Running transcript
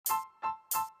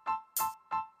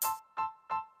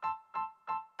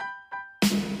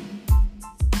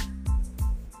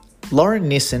Lauren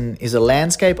Nissen is a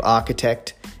landscape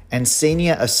architect and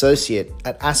senior associate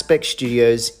at Aspect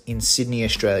Studios in Sydney,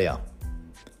 Australia.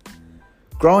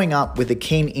 Growing up with a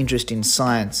keen interest in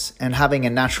science and having a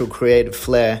natural creative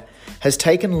flair has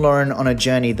taken Lauren on a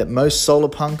journey that most solar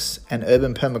punks and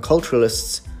urban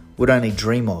permaculturalists would only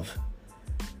dream of.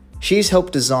 She's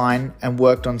helped design and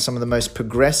worked on some of the most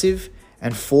progressive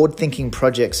and forward-thinking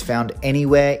projects found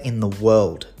anywhere in the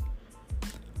world.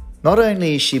 Not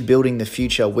only is she building the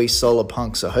future we solar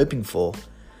punks are hoping for,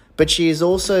 but she is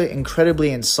also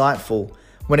incredibly insightful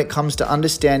when it comes to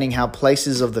understanding how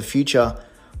places of the future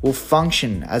will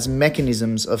function as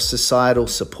mechanisms of societal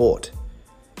support.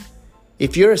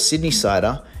 If you're a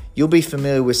Sydney-sider, you'll be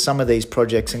familiar with some of these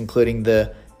projects, including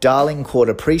the Darling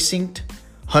Quarter Precinct,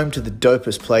 home to the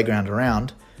dopest playground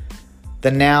around,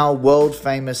 the now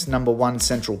world-famous number 1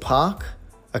 Central Park,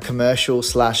 a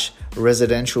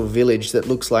commercial/residential village that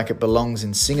looks like it belongs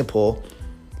in Singapore,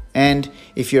 and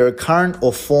if you're a current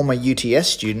or former UTS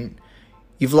student,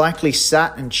 you've likely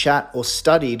sat and chat or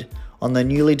studied on the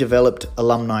newly developed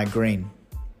Alumni Green.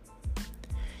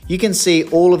 You can see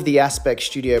all of the Aspect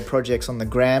Studio projects on the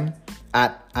gram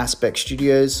at Aspect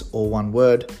Studios, or one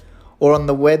word, or on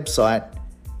the website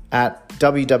at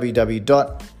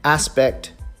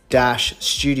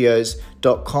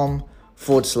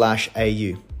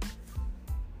www.aspect-studios.com/au.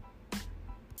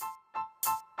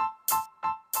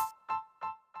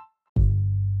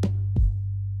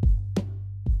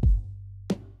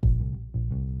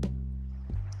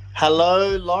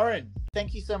 Hello, Lauren.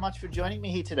 Thank you so much for joining me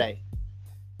here today.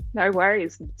 No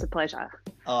worries. It's a pleasure.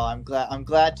 Oh, I'm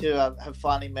glad to have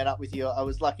finally met up with you. I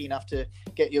was lucky enough to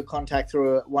get your contact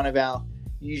through one of our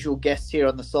usual guests here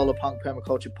on the Solar Punk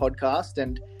Permaculture podcast,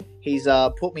 and he's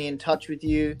put me in touch with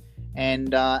you.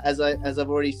 And as I've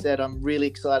already said, I'm really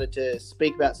excited to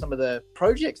speak about some of the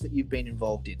projects that you've been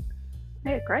involved in.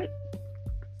 Yeah, great.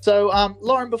 So,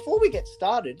 Lauren, before we get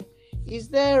started, is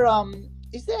there a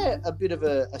bit of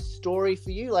a story for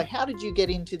you? Like, how did you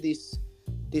get into this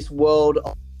world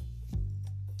of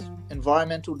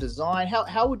environmental design?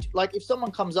 How would you, like, if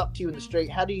someone comes up to you in the street,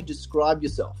 how do you describe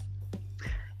yourself?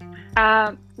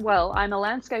 Well, I'm a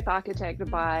landscape architect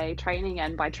by training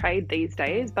and by trade these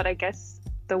days, but I guess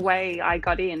the way I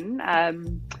got in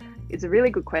is a really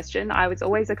good question. I was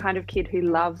always a kind of kid who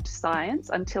loved science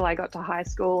until I got to high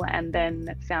school, and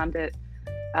then found it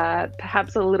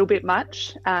perhaps a little bit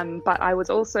much, but I was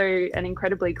also an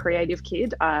incredibly creative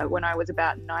kid. When I was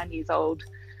about 9 years old,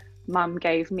 Mum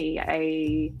gave me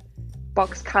a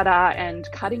box cutter and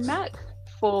cutting mat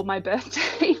for my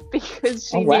birthday because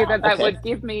she knew that would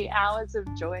give me hours of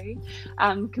joy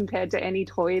compared to any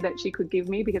toy that she could give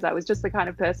me, because I was just the kind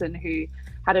of person who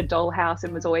had a dollhouse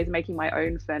and was always making my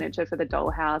own furniture for the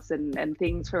dollhouse and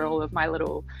things for all of my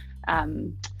little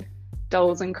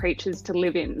dolls and creatures to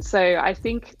live in. So I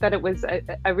think that it was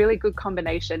a really good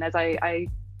combination as I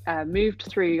moved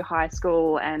through high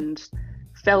school and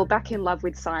fell back in love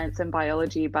with science and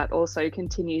biology, but also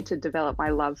continued to develop my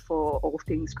love for all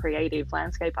things creative.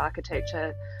 Landscape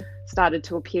architecture started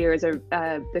to appear as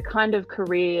the kind of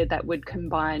career that would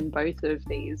combine both of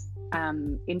these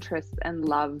interests and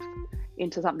love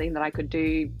into something that I could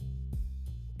do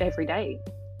every day.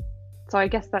 So I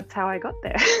guess that's how I got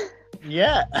there.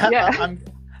 Yeah.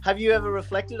 Have you ever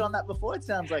reflected on that before? It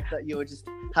sounds like that you were just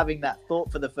having that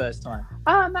thought for the first time.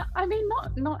 I mean,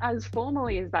 not as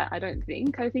formally as that, I don't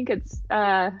think. I think it's,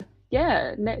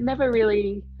 never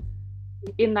really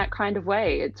in that kind of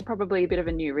way. It's probably a bit of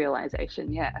a new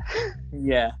realization, yeah.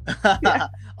 Yeah.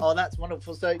 Oh, that's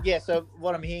wonderful. So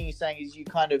what I'm hearing you saying is you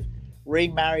kind of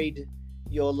remarried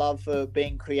your love for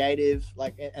being creative,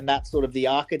 like, and that's sort of the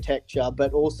architecture,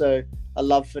 but also a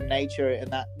love for nature,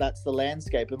 and that's the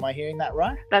landscape. Am I hearing that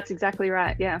right? That's exactly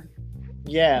right. Yeah.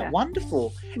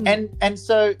 Wonderful. And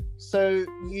so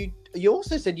you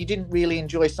also said you didn't really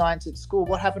enjoy science at school.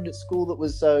 What happened at school that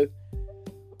was so?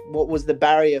 What was the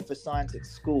barrier for science at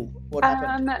school? What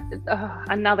happened?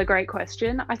 Another great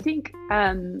question. I think.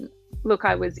 Look,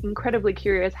 I was incredibly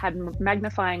curious, had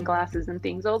magnifying glasses and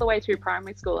things all the way through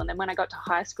primary school, and then when I got to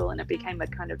high school and it became a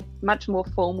kind of much more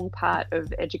formal part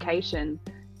of education,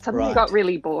 suddenly it got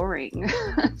really boring.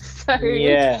 So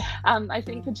I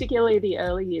think particularly the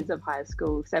early years of high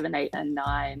school, 7, 8 and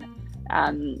 9,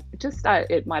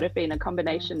 it might have been a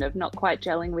combination of not quite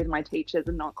gelling with my teachers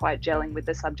and not quite gelling with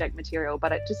the subject material,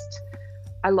 but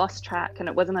I lost track. And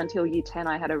it wasn't until year 10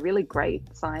 I had a really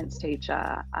great science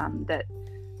teacher that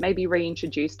maybe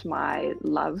reintroduced my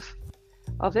love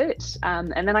of it.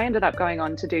 And then I ended up going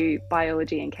on to do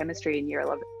biology and chemistry in year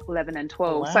 11 and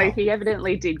 12. Wow. So he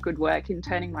evidently did good work in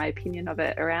turning my opinion of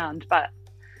it around. But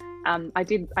I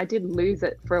did lose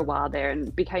it for a while there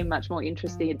and became much more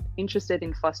interested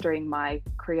in fostering my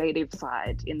creative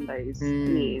side in those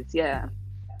years.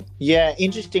 Yeah,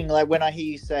 interesting. Like when I hear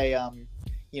you say,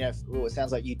 well, it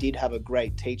sounds like you did have a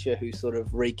great teacher who sort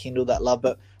of rekindled that love.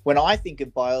 But when I think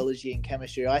of biology and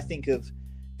chemistry, I think of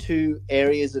two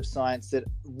areas of science that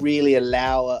really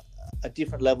allow a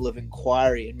different level of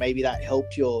inquiry, and maybe that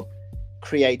helped your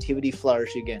creativity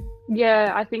flourish again.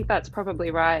 Yeah, I think that's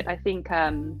probably right. I think,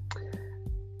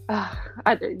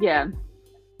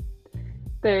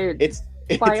 it's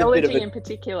biology in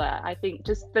particular. I think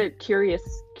just the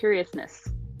curiousness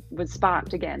was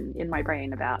sparked again in my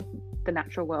brain about the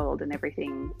natural world and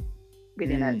everything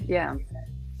within it. Yeah,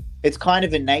 it's kind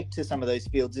of innate to some of those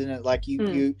fields, isn't it? Like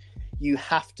you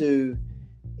have to,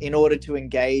 in order to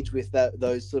engage with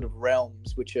those sort of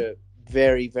realms, which are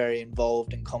very, very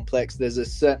involved and complex, there's a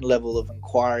certain level of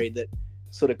inquiry that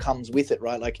sort of comes with it,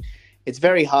 right? Like it's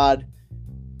very hard,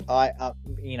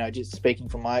 just speaking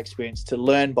from my experience, to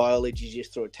learn biology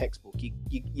just through a textbook.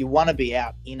 You want to be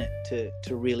out in it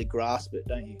to really grasp it,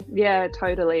 don't you? Yeah,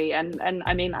 totally. And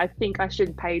I mean, I think I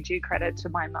should pay due credit to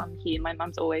my mum here. My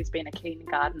mum's always been a keen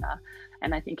gardener,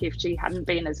 and I think if she hadn't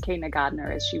been as keen a gardener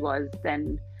as she was,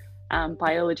 then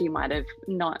biology might have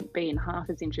not been half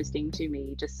as interesting to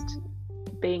me. Just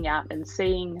being out and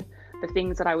seeing the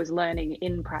things that I was learning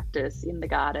in practice in the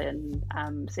garden,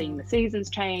 seeing the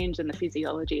seasons change and the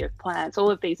physiology of plants,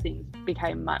 all of these things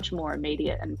became much more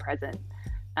immediate and present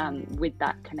with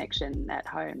that connection at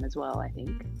home as well, I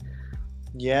think.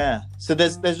 Yeah. So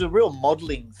there's a real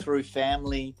modeling through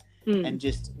family and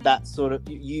just that sort of,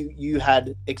 you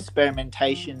had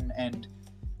experimentation and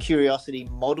curiosity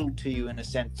modeled to you in a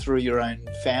sense through your own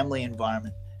family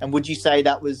environment. And would you say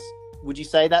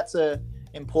that's a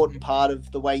important part of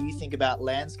the way you think about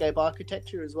landscape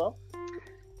architecture as well?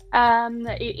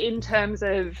 In terms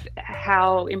of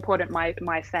how important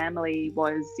my family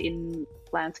was in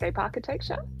landscape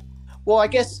architecture? Well, I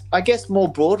guess more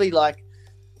broadly, like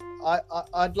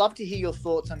I'd love to hear your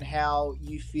thoughts on how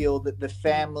you feel that the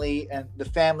family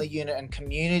unit and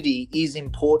community is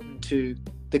important to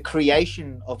the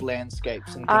creation of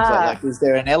landscapes and things like that. Is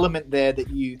there an element there that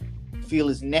you feel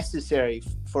is necessary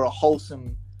for a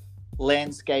wholesome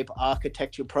landscape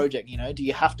architecture project? Do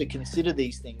you have to consider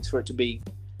these things for it to be?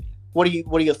 What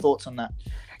are your thoughts on that?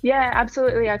 Yeah,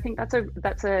 absolutely. I think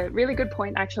that's a really good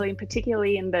point, actually, and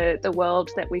particularly in the world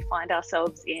that we find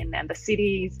ourselves in and the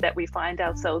cities that we find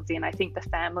ourselves in. I think the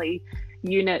family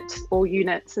units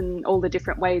and all the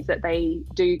different ways that they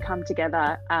do come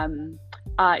together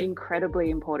are incredibly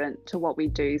important to what we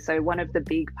do. So one of the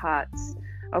big parts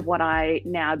of what I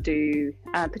now do,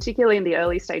 particularly in the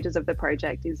early stages of the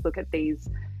project, is look at these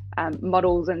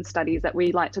models and studies that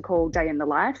we like to call day in the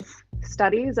life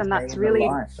studies. And that's really,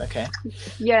 okay.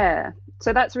 Yeah.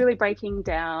 So that's really breaking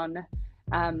down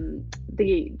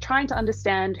trying to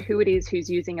understand who it is who's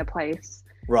using a place,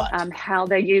 right? How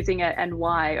they're using it and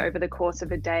why over the course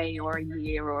of a day or a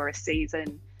year or a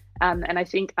season. And I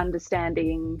think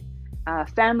understanding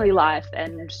family life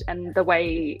and the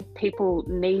way people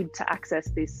need to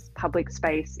access this public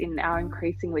space in our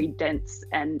increasingly dense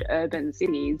and urban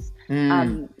cities.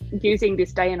 Using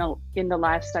this day in the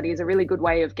life study is a really good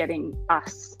way of getting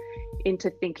us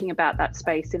into thinking about that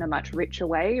space in a much richer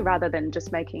way, rather than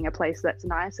just making a place that's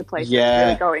nice, a place that's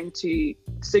really going to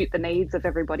suit the needs of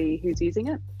everybody who's using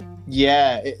it.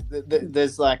 Yeah,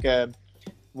 there's like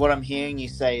what I'm hearing you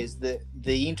say is that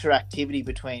the interactivity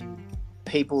between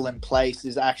people and place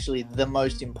is actually the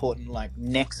most important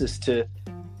nexus to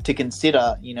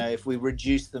consider. If we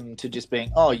reduce them to just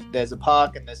being, there's a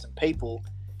park and there's some people,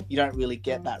 you don't really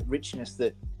get that richness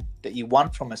that you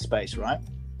want from a space, right?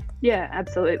 Yeah,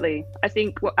 absolutely. I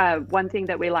think one thing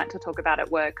that we like to talk about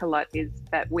at work a lot is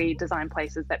that we design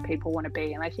places that people want to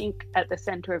be. And I think at the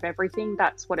center of everything,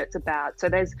 that's what it's about. So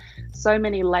there's so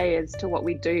many layers to what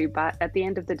we do. But at the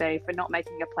end of the day, if we're not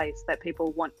making a place that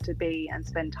people want to be and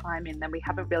spend time in, then we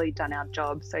haven't really done our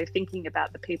job. So thinking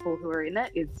about the people who are in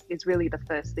it is really the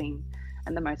first thing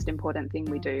and the most important thing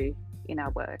we do in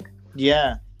our work.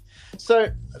 Yeah. So,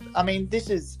 I mean, this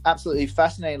is absolutely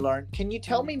fascinating, Lauren. Can you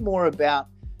tell me more about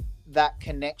that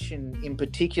connection in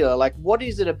particular? Like, what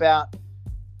is it about?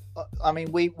 I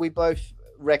mean, we both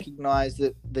recognize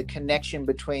that the connection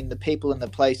between the people and the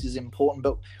place is important,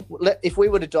 but if we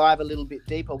were to dive a little bit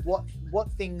deeper,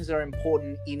 what things are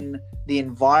important in the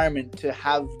environment to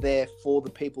have there for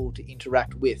the people to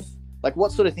interact with? Like,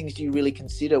 what sort of things do you really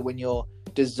consider when you're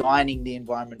designing the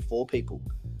environment for people?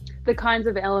 The kinds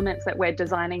of elements that we're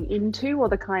designing into, or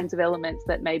the kinds of elements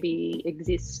that maybe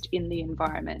exist in the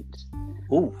environment?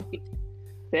 Ooh.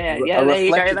 Yeah, there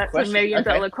you go. That's question. $1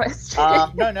 million question.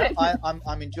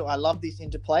 No, I love this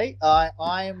interplay. I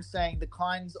am saying the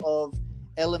kinds of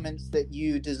elements that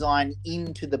you design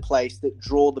into the place that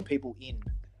draw the people in.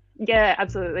 Yeah,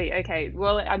 absolutely. Okay.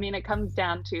 Well, I mean, it comes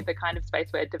down to the kind of space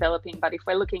we're developing, but if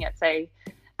we're looking at, say,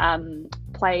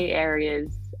 play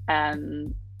areas,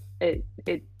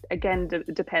 it again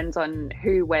depends on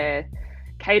who we're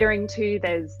catering to.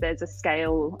 There's a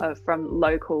scale from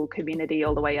local community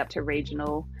all the way up to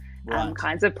regional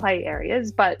kinds of play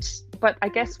areas. But I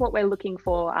guess what we're looking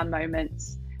for are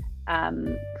moments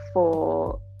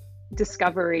for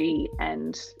discovery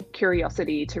and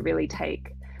curiosity to really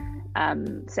take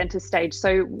center stage.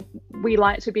 So we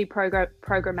like to be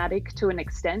programmatic to an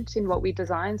extent in what we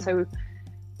design. So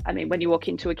I mean, when you walk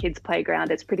into a kid's playground,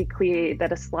 it's pretty clear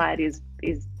that a slide is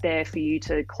there for you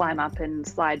to climb up and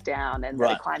slide down, and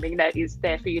the climbing net is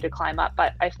there for you to climb up.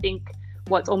 But I think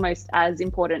what's almost as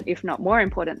important, if not more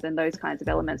important than those kinds of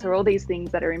elements, are all these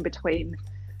things that are in between.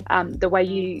 The way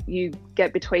you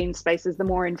get between spaces, the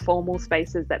more informal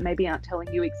spaces that maybe aren't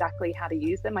telling you exactly how to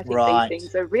use them. I think these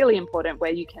things are really important,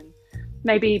 where you can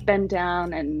maybe bend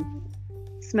down and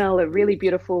smell a really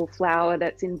beautiful flower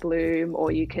that's in bloom,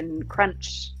 or you can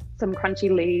crunch some crunchy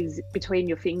leaves between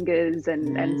your fingers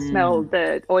and smell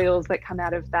the oils that come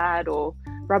out of that, or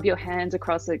rub your hands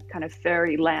across a kind of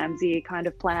furry lamb's ear kind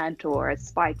of plant, or a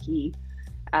spiky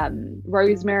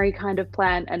rosemary kind of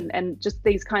plant, and just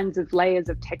these kinds of layers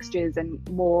of textures and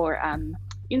more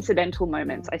incidental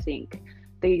moments. I think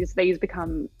these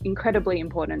become incredibly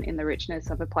important in the richness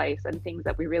of a place, and things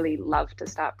that we really love to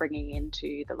start bringing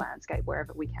into the landscape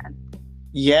wherever we can.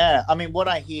 Yeah, I mean, what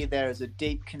I hear there is a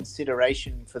deep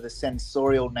consideration for the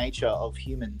sensorial nature of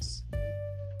humans,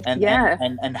 and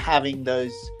having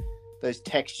those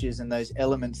textures and those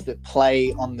elements that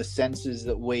play on the senses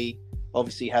that we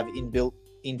obviously have inbuilt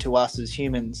into us as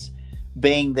humans,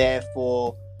 being there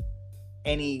for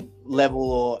any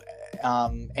level or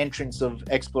entrance of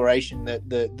exploration that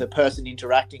the person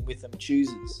interacting with them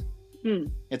chooses.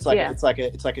 It's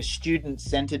like a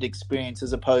student-centered experience,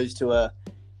 as opposed to a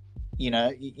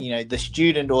the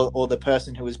student or the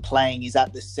person who is playing is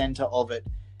at the center of it,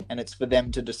 and it's for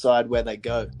them to decide where they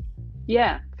go.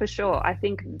 Yeah, for sure. I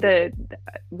think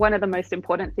one of the most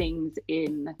important things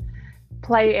in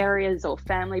play areas or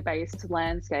family-based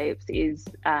landscapes is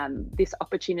this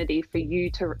opportunity for you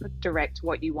to direct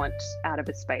what you want out of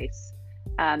a space,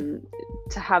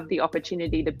 to have the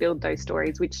opportunity to build those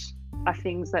stories, which are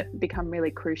things that become really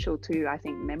crucial to, I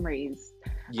think, memories.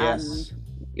 Yes.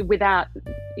 Without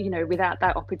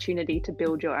that opportunity to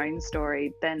build your own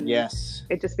story, then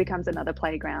it just becomes another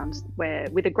playground where,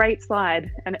 with a great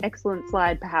slide, an excellent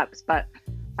slide perhaps, but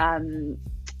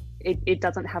it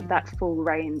doesn't have that full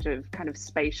range of kind of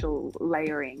spatial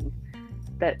layering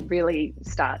that really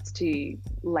starts to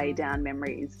lay down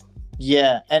memories.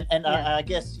 Yeah, and I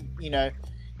guess,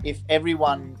 if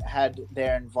everyone had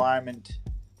their environment,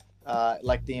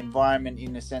 like the environment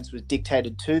in a sense was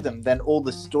dictated to them, then all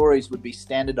the stories would be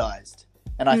standardized.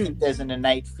 And I think there's an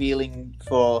innate feeling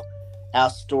for our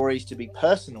stories to be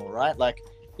personal, right? Like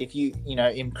if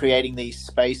in creating these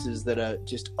spaces that are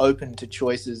just open to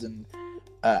choices and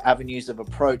avenues of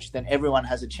approach, then everyone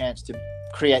has a chance to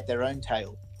create their own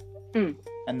tale.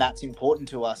 And that's important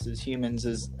to us as humans,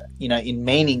 as in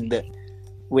meaning that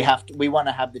we want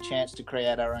to have the chance to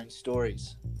create our own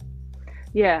stories.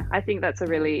 Yeah, I think that's a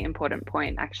really important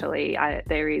point, actually.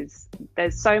 There's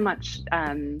so much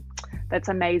that's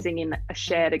amazing in a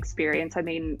shared experience. I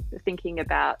mean, thinking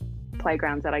about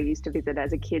playgrounds that I used to visit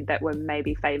as a kid that were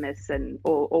maybe famous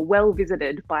or well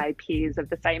visited by peers of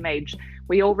the same age,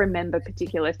 we all remember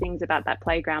particular things about that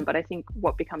playground. But I think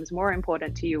what becomes more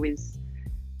important to you is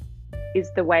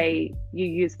the way you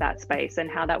use that space and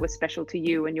how that was special to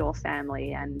you and your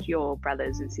family and your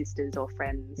brothers and sisters or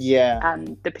friends. Yeah.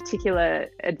 The particular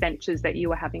adventures that you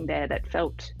were having there that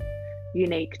felt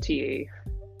unique to you.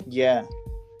 Yeah.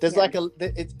 There's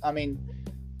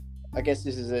I guess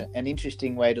this is an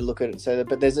interesting way to look at it.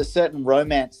 But there's a certain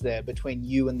romance there between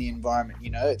you and the environment.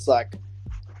 It's like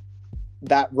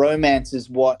that romance is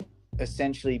what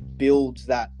essentially builds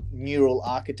that neural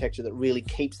architecture that really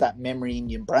keeps that memory in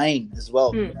your brain as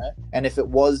well. And if it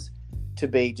was to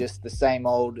be just the same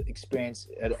old experience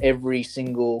at every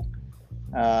single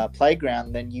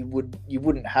playground, then you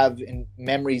wouldn't have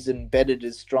memories embedded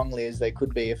as strongly as they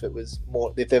could be if there was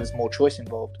more choice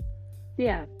involved.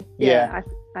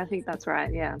 I think that's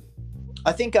right.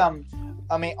 I think I'm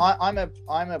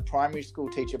a primary school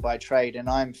teacher by trade, and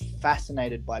I'm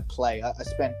fascinated by play. I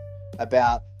spent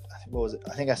about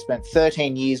I spent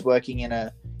 13 years working in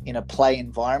a play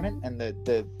environment, and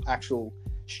the actual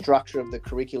structure of the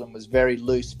curriculum was very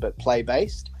loose but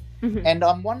play-based. Mhm. And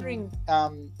I'm wondering,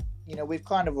 we've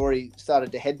kind of already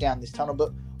started to head down this tunnel,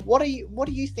 but what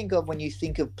do you think of when you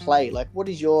think of play? Like, what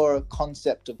is your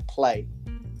concept of play?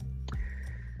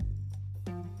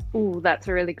 Ooh, that's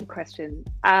a really good question.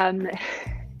 I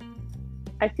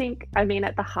mean,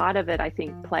 at the heart of it, I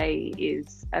think play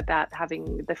is about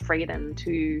having the freedom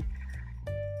to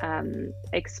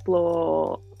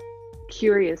explore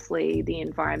curiously the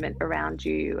environment around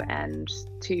you and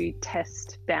to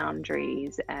test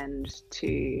boundaries and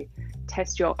to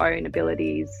test your own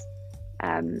abilities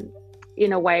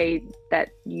in a way that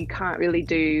you can't really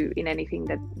do in anything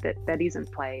that isn't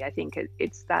play. I think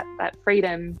it's that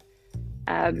freedom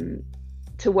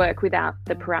to work without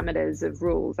the parameters of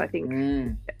rules. I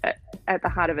think at the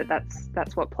heart of it,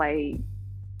 that's what play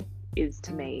is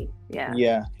to me.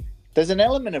 Yeah. There's an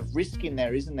element of risk in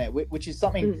there, isn't there? Which is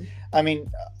something, I mean,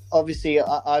 obviously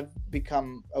I've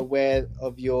become aware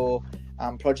of your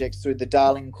projects through the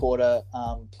Darling Quarter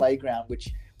playground,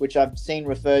 which I've seen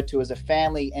referred to as a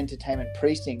family entertainment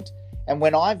precinct. And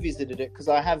when I visited it, because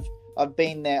I've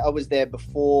been there, I was there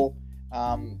before,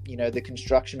 the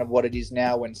construction of what it is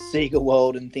now, when Sega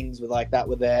World and things like that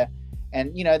were there.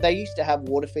 And, they used to have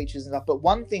water features and stuff. But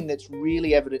one thing that's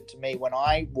really evident to me when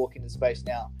I walk into space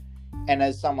now, and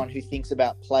as someone who thinks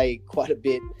about play quite a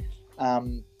bit,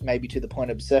 maybe to the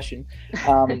point of obsession,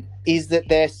 is that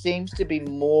there seems to be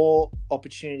more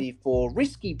opportunity for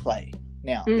risky play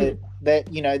now. And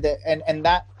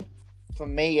that, for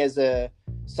me, as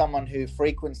someone who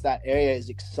frequents that area, is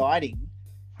exciting,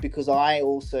 because I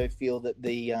also feel that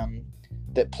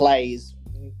that play is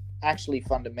actually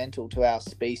fundamental to our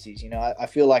species. I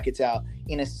feel like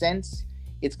in a sense,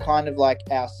 it's kind of like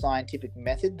our scientific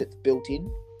method that's built in.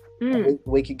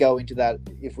 We could go into that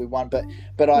if we want,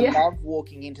 but I love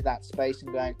walking into that space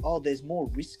and going, oh, there's more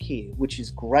risk here, which is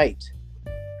great.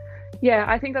 Yeah,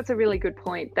 I think that's a really good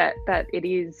point, that it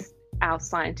is our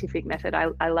scientific method.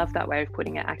 I love that way of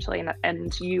putting it, actually.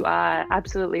 And you are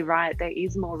absolutely right. There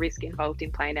is more risk involved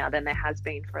in play now than there has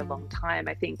been for a long time.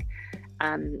 I think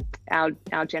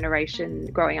our generation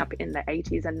growing up in the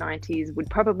 80s and 90s would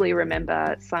probably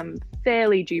remember some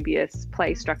fairly dubious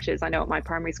play structures. I know at my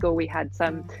primary school we had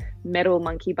some metal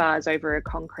monkey bars over a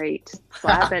concrete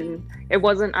slab, and it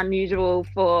wasn't unusual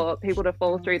for people to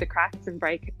fall through the cracks and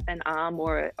break an arm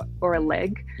or a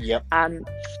leg. Yep.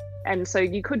 And so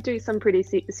you could do some pretty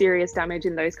serious damage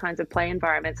in those kinds of play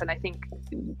environments. And I think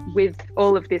with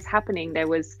all of this happening, there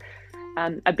was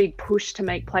a big push to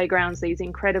make playgrounds these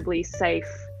incredibly safe,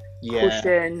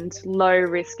 cushioned,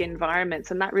 low-risk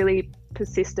environments. And that really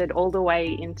persisted all the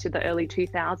way into the early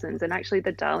 2000s. And actually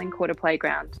the Darling Quarter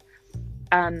Playground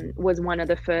was one of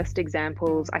the first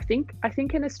examples, I think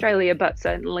in Australia, but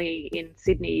certainly in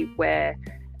Sydney, where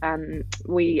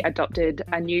we adopted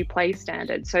a new play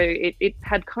standard. So it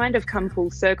had kind of come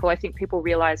full circle. I think people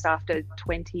realised after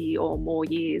 20 or more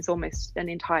years, almost an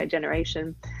entire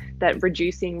generation, that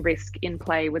reducing risk in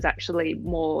play was actually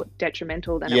more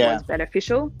detrimental than it was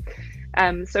beneficial.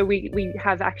 So we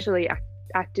have actually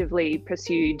actively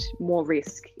pursued more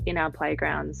risk in our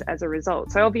playgrounds as a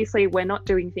result. So obviously we're not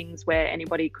doing things where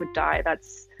anybody could die.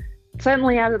 That's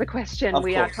certainly out of the question.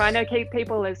 We are trying to keep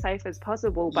people as safe as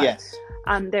possible, but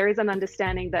there is an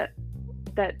understanding that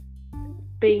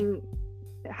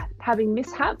having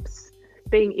mishaps,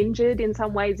 being injured in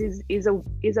some ways is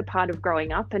a part of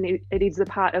growing up, and it is a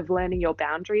part of learning your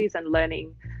boundaries and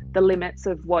learning the limits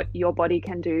of what your body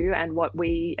can do and what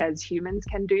we as humans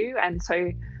can do. And so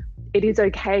it is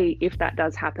okay if that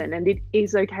does happen, and it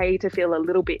is okay to feel a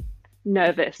little bit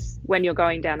nervous when you're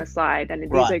going down a slide, and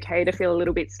it is okay to feel a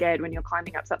little bit scared when you're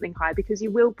climbing up something high, because you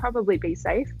will probably be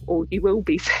safe, or you will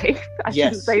be safe. I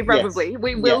shouldn't say probably.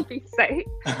 We will be safe.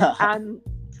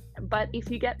 But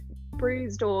if you get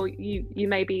bruised, or you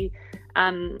maybe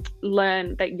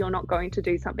learn that you're not going to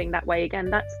do something that way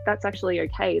again, that's actually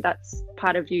okay. That's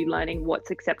part of you learning what's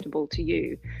acceptable to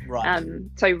you.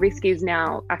 So risk is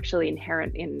now actually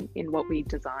inherent in what we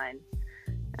design.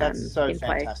 That's so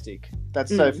fantastic.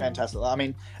 That's so fantastic. I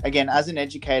mean, again, as an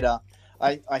educator,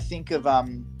 I think of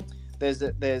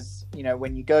there's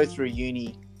when you go through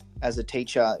uni as a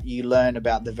teacher, you learn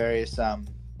about the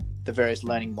various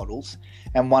learning models,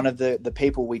 and one of the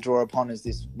people we draw upon is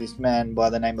this man by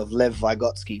the name of Lev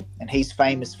Vygotsky, and he's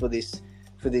famous for this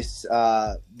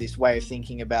way of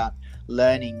thinking about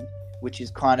learning, which is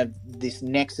kind of this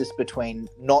nexus between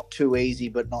not too easy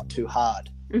but not too hard.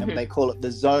 And they call it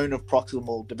the zone of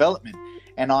proximal development.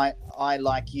 And I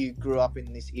like you, grew up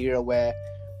in this era where,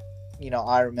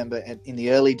 I remember in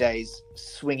the early days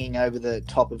swinging over the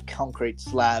top of concrete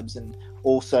slabs and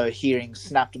also hearing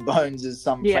snapped bones as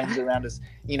some friends around us,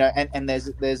 and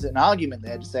there's an argument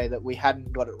there to say that we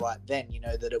hadn't got it right then,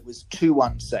 that it was too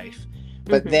unsafe.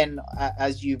 But then,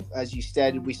 as you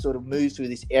stated, we sort of moved through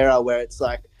this era where it's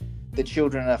like the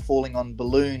children are falling on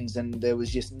balloons and there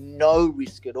was just no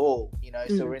risk at all,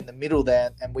 so we're in the middle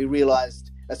there, and we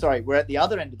realized, we're at the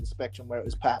other end of the spectrum where it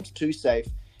was perhaps too safe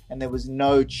and there was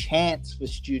no chance for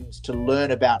students to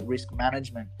learn about risk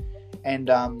management. And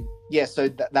so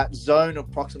that zone of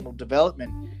proximal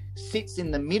development sits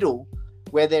in the middle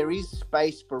where there is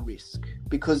space for risk,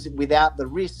 because without the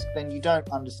risk, then you don't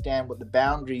understand what the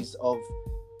boundaries of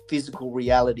physical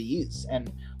reality is.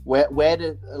 And where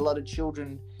do a lot of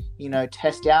children,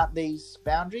 test out these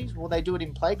boundaries? Well, they do it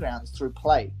in playgrounds through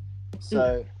play.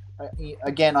 So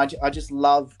again, I just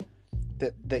love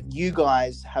that you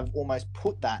guys have almost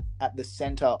put that at the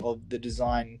center of the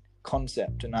design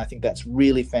concept, and I think that's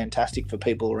really fantastic for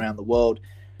people around the world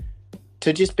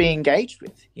to just be engaged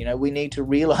with. We need to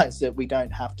realize that we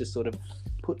don't have to sort of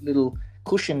put little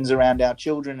cushions around our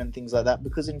children and things like that,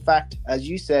 because in fact, as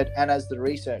you said, and as the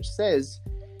research says,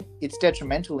 it's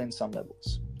detrimental in some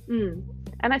levels.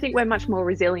 And I think we're much more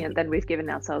resilient than we've given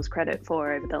ourselves credit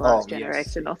for over the last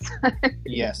generation or so.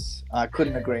 Yes, I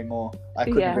couldn't agree more.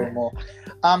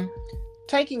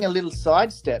 Taking a little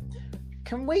sidestep,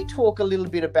 can we talk a little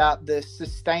bit about the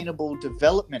sustainable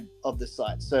development of the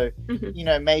site? So,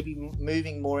 maybe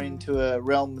moving more into a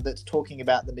realm that's talking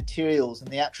about the materials and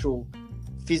the actual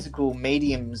physical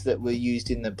mediums that were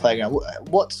used in the playground.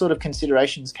 What sort of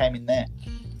considerations came in there?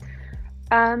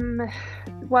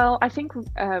 Well, I think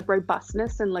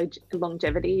robustness and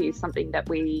longevity is something that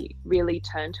we really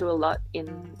turn to a lot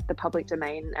in the public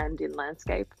domain and in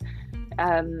landscape.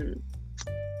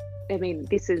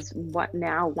 This is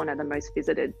one of the most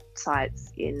visited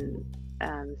sites in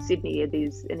Sydney. It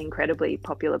is an incredibly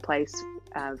popular place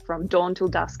from dawn till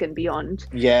dusk and beyond.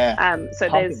 So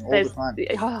there's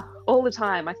all the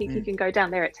time. I think you can go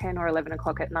down there at 10 or 11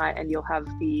 o'clock at night and you'll have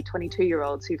the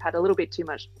 22-year-olds who've had a little bit too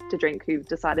much to drink, who've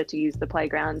decided to use the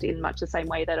playground in much the same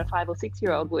way that a 5 or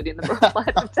 6-year-old would in the broad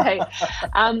light of day.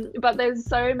 But there's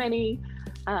so many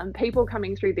people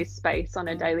coming through this space on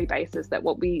a daily basis that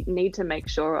what we need to make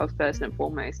sure of first and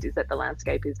foremost is that the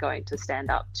landscape is going to stand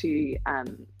up to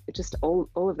just all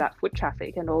of that foot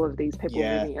traffic and all of these people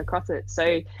moving across it.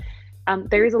 So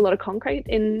there is a lot of concrete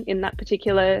in that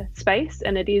particular space,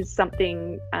 and it is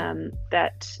something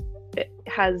that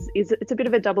it's a bit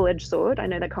of a double-edged sword. I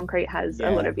know that concrete has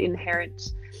a lot of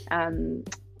inherent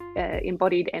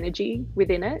embodied energy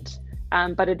within it,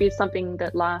 but it is something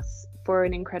that lasts for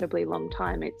an incredibly long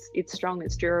time. It's strong,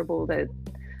 it's durable. The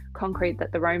concrete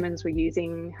that the Romans were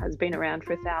using has been around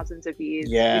for thousands of years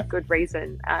with good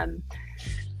reason.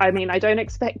 I don't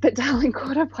expect the Darling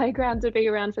Quarter Playground to be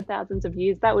around for thousands of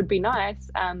years. That would be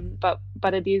nice, but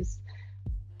it is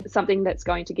something that's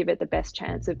going to give it the best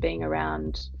chance of being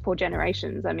around for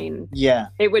generations.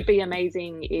 It would be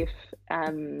amazing if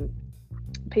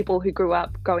people who grew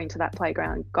up going to that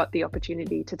playground got the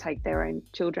opportunity to take their own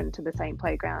children to the same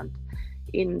playground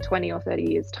in 20 or 30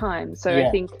 years time. So I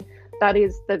think that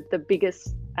is the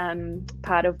biggest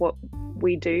part of what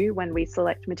we do when we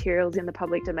select materials in the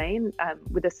public domain,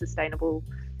 with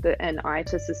an eye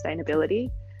to sustainability.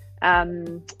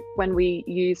 When we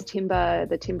use timber,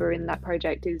 the timber in that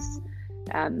project is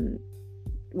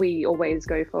we always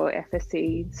go for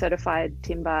FSC certified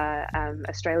timber,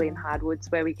 Australian hardwoods,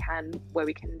 where we can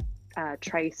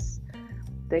trace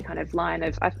the kind of line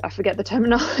of, I forget the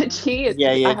terminology.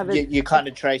 You're kind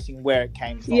of tracing where it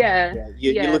came from.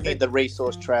 You're looking at the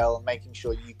resource trail and making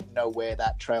sure you know where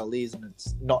that trail is, and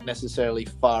it's not necessarily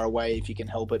far away if you can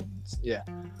help it.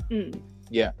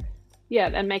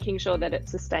 And making sure that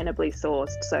it's sustainably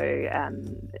sourced. So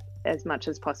as much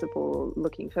as possible,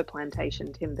 looking for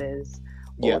plantation timbers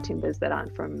or timbers that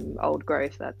aren't from old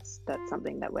growth. That's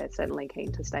something that we're certainly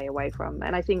keen to stay away from.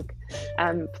 And I think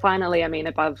finally,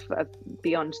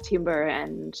 beyond timber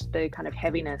and the kind of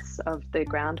heaviness of the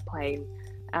ground plane,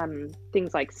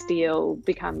 things like steel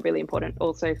become really important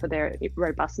also for their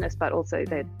robustness, but also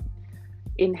they're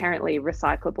inherently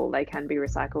recyclable. They can be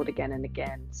recycled again and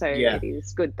again. So it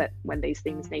is good that when these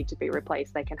things need to be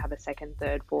replaced, they can have a second,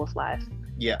 third, fourth life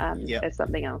as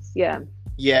something else. And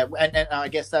I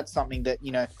guess that's something that,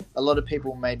 a lot of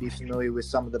people may be familiar with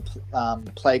some of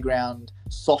the playground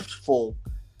soft fall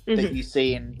that you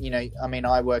see in,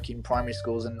 I work in primary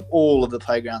schools and all of the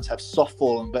playgrounds have soft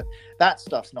fallen, but that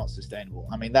stuff's not sustainable.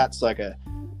 That's like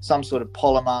some sort of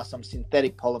polymer, some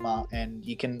synthetic polymer, and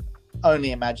you can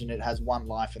only imagine it has one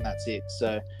life and that's it.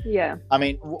 So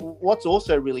what's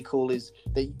also really cool is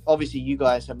that obviously you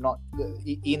guys have not,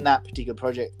 in that particular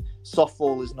project,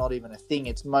 softfall is not even a thing.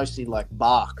 It's mostly like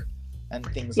bark and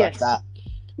things like that,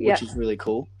 which is really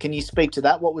cool. Can you speak to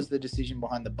that? What was the decision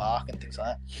behind the bark and things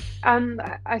like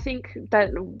that? I think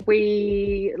that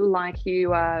we, like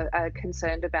you, are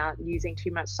concerned about using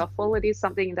too much softfall. It is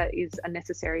something that is a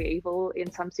necessary evil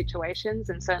in some situations,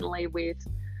 and certainly with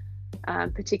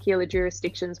particular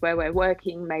jurisdictions where we're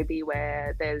working, maybe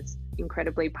where there's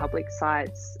incredibly public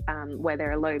sites, where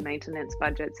there are low maintenance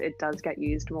budgets, it does get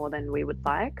used more than we would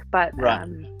like. But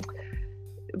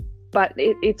but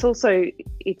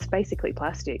it's basically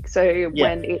plastic. So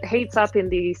when it heats up in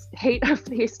the heat of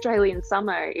the Australian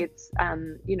summer, it's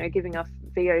giving off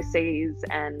VOCs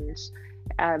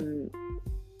and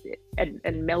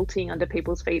melting under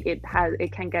people's feet. It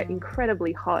can get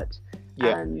incredibly hot.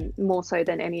 More so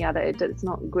than any other. It's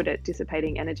not good at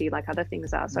dissipating energy like other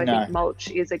things are. So I think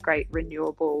mulch is a great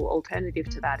renewable alternative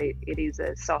to that. It is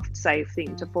a soft, safe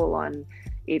thing to fall on.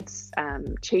 It's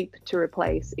cheap to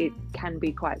replace. It can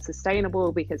be quite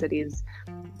sustainable because it is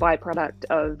byproduct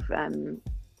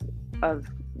of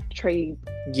tree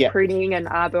pruning and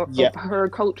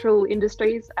arboricultural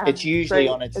industries. It's usually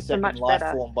on its second life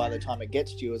form by the time it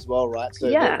gets to you as well, right? So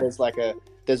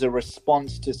there's a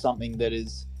response to something that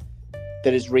is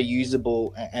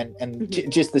reusable, and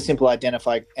just the simple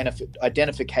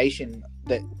identification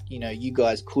that you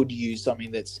guys could use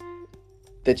something that's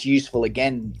useful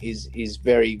again is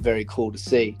very, very cool to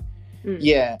see.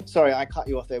 Sorry, I cut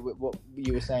you off there. What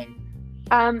you were saying?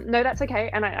 No, that's okay.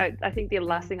 And I think the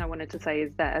last thing I wanted to say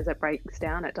is that as it breaks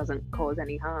down, it doesn't cause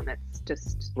any harm. It's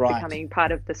just becoming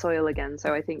part of the soil again.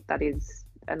 So I think that is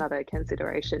another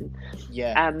consideration.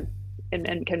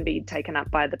 And can be taken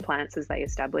up by the plants as they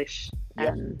establish.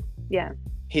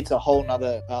 Hits a whole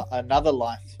another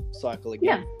life cycle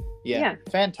again.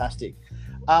 Fantastic.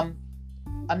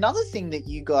 Another thing that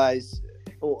you guys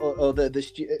or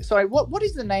sorry, what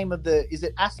is the name of is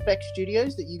it Aspect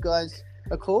Studios that you guys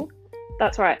are called?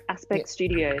 That's right, Aspect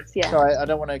Studios. Sorry, I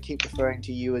don't want to keep referring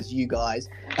to you as you guys.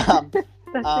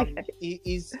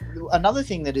 Is another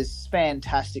thing that is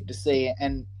fantastic to see,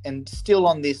 and still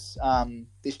on this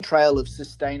this trail of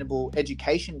sustainable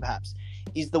education, perhaps,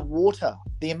 is the water.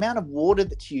 The amount of water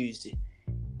that's used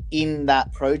in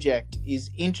that project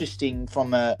is interesting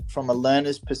from a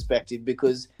learner's perspective,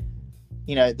 because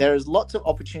there is lots of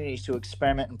opportunities to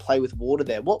experiment and play with water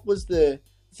there. What was the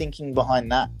thinking behind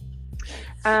that?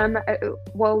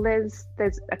 Well, there's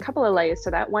a couple of layers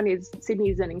to that. One is Sydney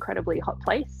is an incredibly hot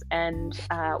place, and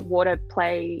water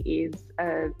play is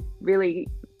a really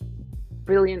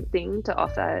brilliant thing to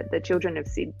offer the children of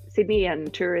Sydney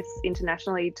and tourists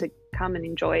internationally to come and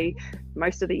enjoy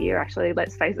most of the year. Actually,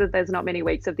 let's face it, there's not many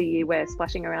weeks of the year where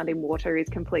splashing around in water is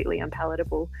completely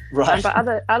unpalatable. Right.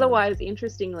 But otherwise,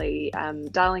 interestingly,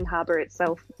 Darling Harbour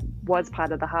itself was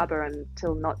part of the harbour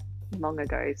until not long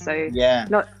ago. So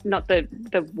not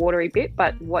the watery bit,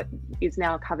 but what is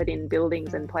now covered in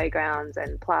buildings and playgrounds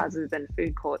and plazas and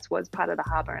food courts was part of the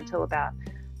harbour until about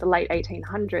the late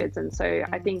 1800s. And so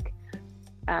I think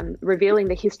revealing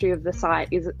the history of the site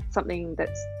is something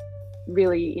that's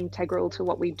really integral to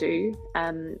what we do,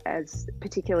 as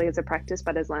particularly as a practice,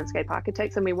 but as landscape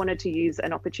architects. And we wanted to use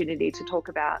an opportunity to talk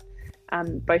about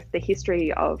both the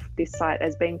history of this site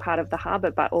as being part of the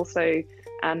harbour, but also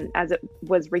as it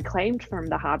was reclaimed from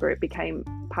the harbour, it became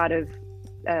part of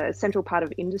a central part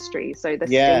of industry. So the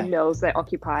steam mills that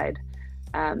occupied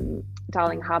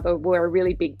Darling Harbour were a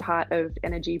really big part of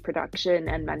energy production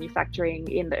and manufacturing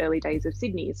in the early days of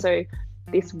Sydney. So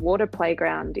this water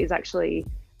playground is actually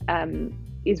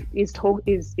is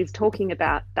talking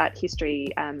about that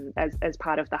history as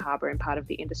part of the harbour and part of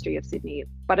the industry of Sydney.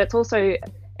 But it's also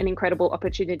an incredible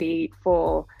opportunity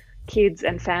for kids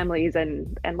and families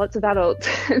and lots of adults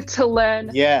to learn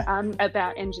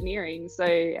about engineering. So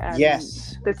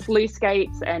the sluice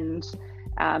gates and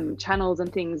channels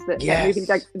and things that move in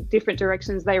different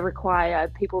directions, they require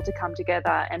people to come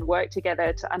together and work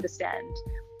together to understand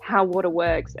how water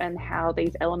works and how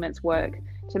these elements work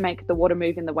to make the water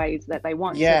move in the ways that they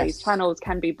want. So these channels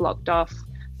can be blocked off,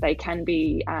 they can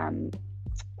be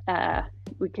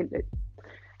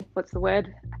what's the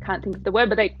word? I can't think of the word,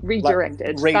 but they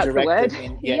redirected. That's the word.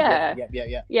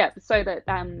 So that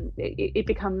it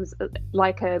becomes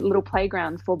like a little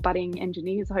playground for budding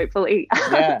engineers, hopefully,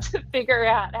 to figure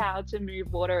out how to move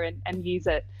water and use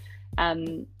it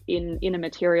in a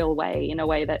material way, in a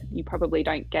way that you probably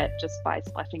don't get just by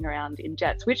splashing around in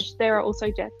jets, which there are also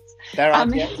jets. There are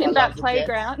jets. In that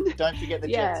playground. Jets. Don't forget the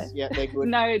jets. Yeah, they're good.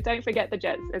 No, don't forget the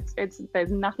jets. It's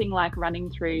there's nothing like running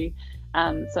through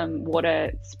some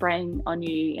water spraying on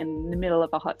you in the middle of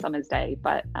a hot summer's day,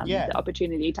 but the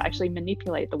opportunity to actually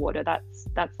manipulate the water,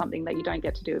 that's something that you don't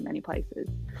get to do in many places.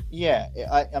 Yeah,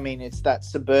 I mean, it's that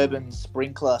suburban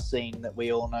sprinkler scene that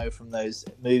we all know from those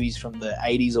movies from the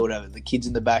 80s or whatever. The kids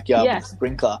in the backyard with a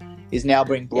sprinkler is now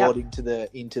being brought into the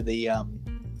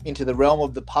realm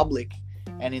of the public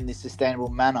and in this sustainable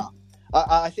manner.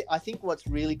 I think what's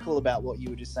really cool about what you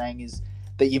were just saying is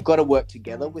that you've got to work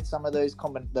together with some of those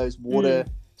water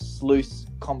sluice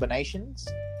combinations,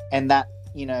 and that,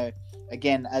 you know,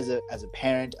 again, as a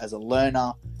parent, as a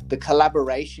learner, the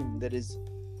collaboration that is,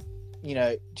 you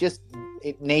know, just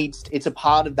it's a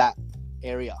part of that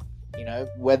area. You know,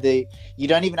 whether you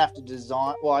don't even have to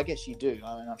design, well, I guess you do.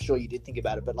 I mean, I'm sure you did think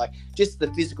about it, but like just the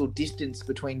physical distance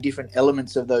between different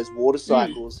elements of those water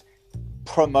cycles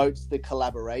promotes the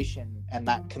collaboration and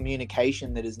that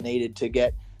communication that is needed to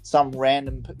get some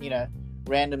random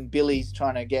Billy's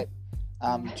trying to get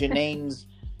Janine,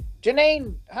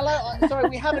 hello, sorry,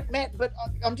 we haven't met, but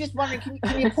I'm just wondering,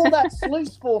 can you pull that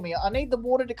sluice for me? I need the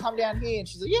water to come down here. And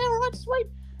she's like, yeah, all right, sweet.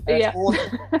 It's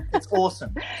awesome. It's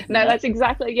awesome. No, that's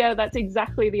exactly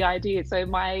the idea. So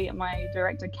my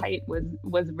director Kate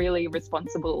was really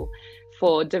responsible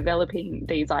for developing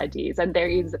these ideas, and there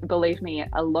is, believe me,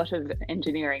 a lot of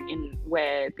engineering in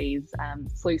where these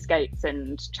sluice gates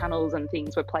and channels and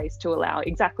things were placed to allow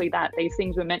exactly that. These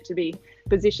things were meant to be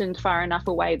positioned far enough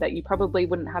away that you probably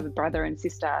wouldn't have a brother and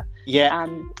sister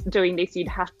doing this. You'd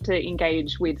have to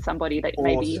engage with somebody that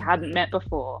maybe you hadn't met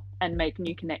before and make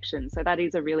new connections. So that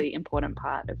is a really important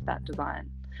part of that design.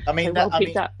 I mean, so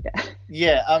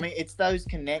I mean, it's those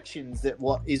connections that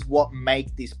what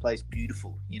make this place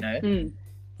beautiful, you know?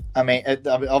 I mean,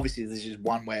 obviously there's just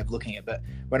one way of looking at it, but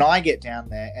when I get down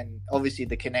there, and obviously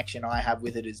the connection I have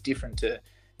with it is different to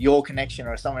your connection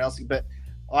or someone else, but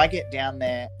I get down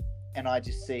there and I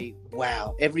just see,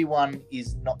 wow, everyone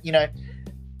is not, you know,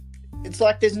 it's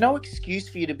like there's no excuse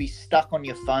for you to be stuck on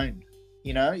your phone,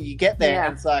 you know? You get there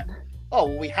and it's like, oh,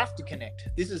 well, we have to connect.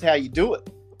 This is how you do it.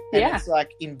 And it's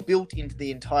like built into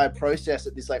the entire process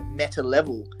at this like meta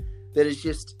level that is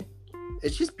just,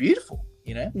 it's just beautiful,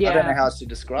 you know? I don't know how else to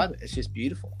describe it. It's just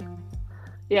beautiful.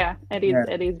 Yeah, it is.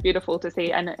 It is beautiful to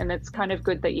see, and it's kind of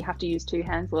good that you have to use two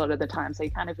hands a lot of the time, so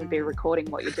you can't even be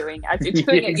recording what you're doing as you're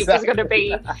doing it. You've just got to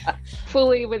be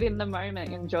fully within the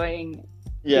moment, enjoying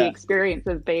the experience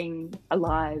of being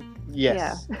alive.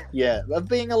 Of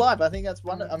being alive. I think that's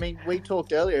one. I mean, we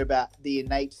talked earlier about the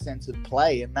innate sense of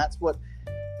play, and that's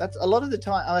a lot of the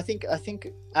time. I think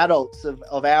adults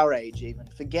of our age even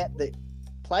forget that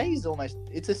play is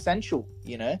it's essential,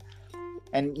 you know.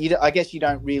 And I guess you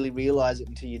don't really realize it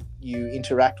until you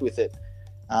interact with it,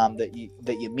 that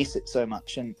you miss it so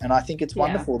much. And I think it's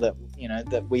wonderful that, you know,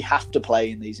 that we have to play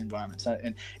in these environments.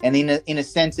 And in a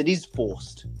sense, it is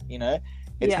forced, you know.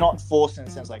 It's not forced in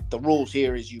the sense like the rules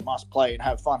here is you must play and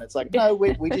have fun. It's like, no,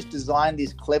 we just designed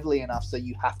this cleverly enough so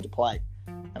you have to play.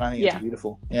 And I think it's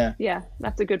beautiful. Yeah,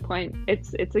 that's a good point.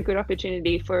 It's a good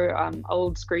opportunity for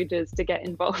old Scrooges to get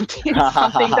involved in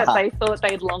something that they thought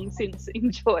they'd long since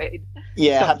enjoyed.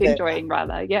 Have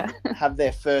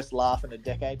their first laugh in a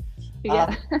decade.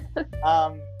 But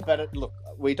look,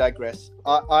 we digress.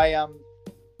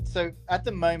 So at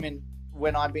the moment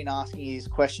when I've been asking these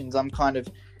questions, I'm kind of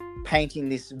painting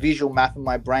this visual map in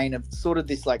my brain of sort of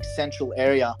this like central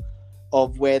area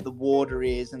of where the water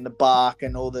is and the bark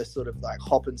and all the sort of like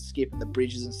hop and skip and the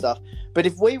bridges and stuff. But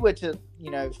if we were to, you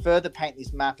know, further paint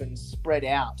this map and spread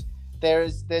out,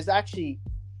 there's actually,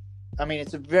 I mean,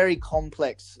 it's a very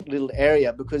complex little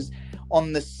area, because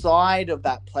on the side of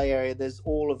that play area, there's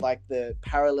all of like the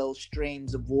parallel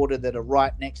streams of water that are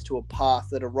right next to a path,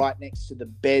 that are right next to the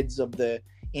beds of the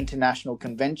International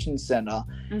Convention Center.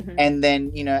 And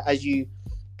then, you know, as you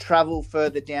travel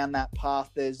further down that path,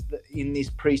 there's in this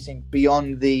precinct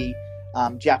beyond the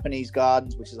Japanese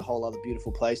Gardens, which is a whole other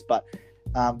beautiful place, but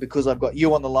because I've got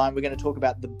you on the line, we're going to talk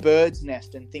about the Bird's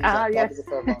Nest and things like that.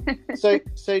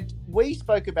 So we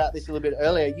spoke about this a little bit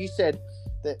earlier. You said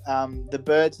that the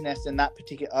Bird's Nest and that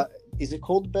particular is it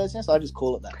called the Bird's Nest? I just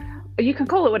call it that. You can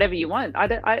call it whatever you want.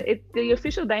 The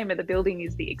official name of the building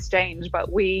is the Exchange, but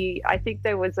I think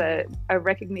there was a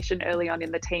recognition early on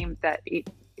in the team that it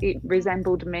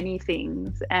resembled many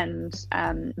things, and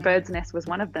Bird's Nest was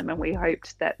one of them, and we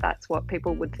hoped that that's what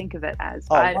people would think of it as.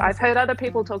 I've heard other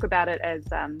people talk about it as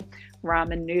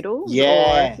ramen noodles.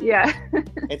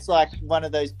 It's like one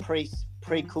of those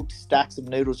pre-cooked stacks of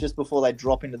noodles just before they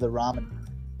drop into the ramen.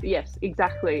 Yes,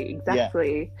 exactly.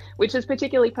 Which is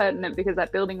particularly pertinent because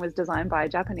that building was designed by a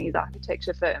Japanese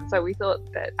architecture firm, so we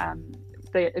thought that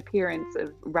the appearance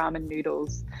of ramen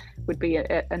noodles would be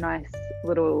a nice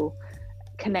little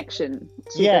connection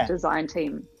to the design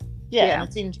team. Yeah,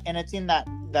 and it's in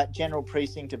that general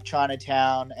precinct of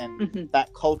Chinatown and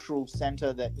that cultural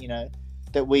centre that, you know,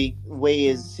 that we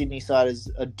as Sydneysiders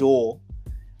adore,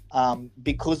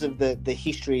 because of the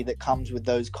history that comes with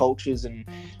those cultures, and,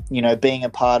 you know, being a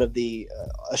part of the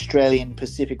Australian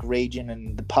Pacific region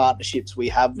and the partnerships we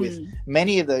have with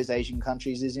many of those Asian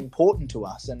countries is important to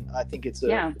us. And I think it's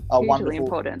a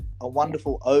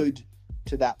wonderful ode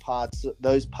to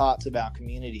those parts of our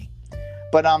community.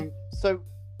 But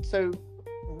so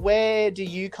where do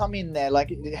you come in there?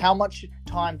 Like, how much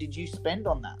time did you spend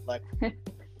on that? Like,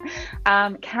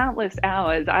 countless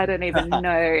hours. I don't even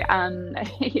know.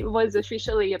 It was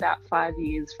officially about 5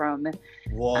 years from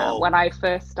when I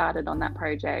first started on that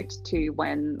project to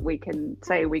when we can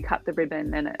say we cut the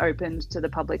ribbon and it opened to the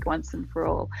public once and for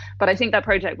all. But I think that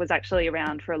project was actually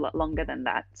around for a lot longer than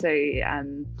that. So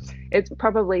it's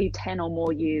probably 10 or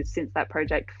more years since that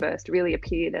project first really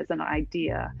appeared as an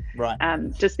idea. Right.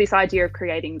 Just this idea of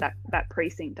creating that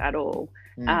precinct at all.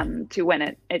 To when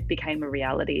it became a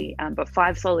reality. But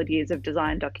 5 solid years of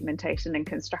design, documentation and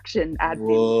construction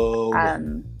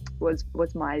admin was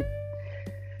my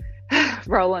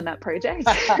role on that project.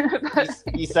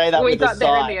 you say that we with got a there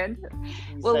sigh. in the end.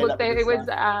 Well, look, it was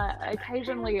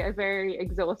occasionally a very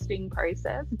exhausting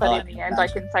process, but in the end I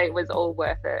can say it was all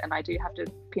worth it. And I do have to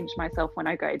pinch myself when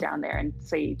I go down there and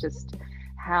see just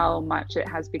how much it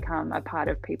has become a part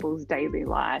of people's daily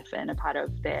life and a part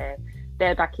of their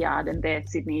backyard and their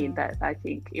Sydney, that I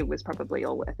think it was probably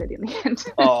all worth it in the end.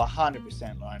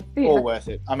 100%, Lauren. All worth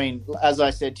it. I mean, as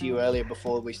I said to you earlier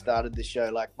before we started the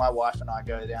show, like, my wife and I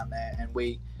go down there and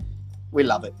we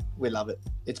love it. We love it.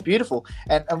 It's beautiful.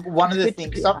 And one of the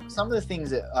things, some of the things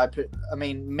that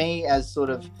me as sort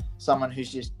of someone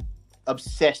who's just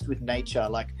obsessed with nature,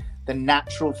 like the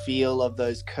natural feel of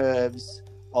those curves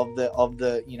of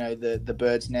the you know, the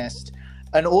bird's nest.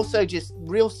 And also just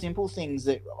real simple things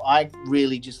that I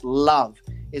really just love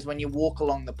is when you walk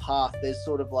along the path, there's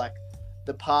sort of like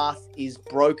the path is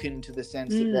broken to the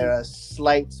sense that there are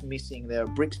slates missing, there are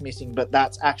bricks missing, but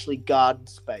that's actually garden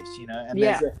space, you know? And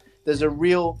there's a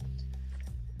real,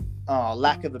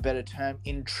 lack of a better term,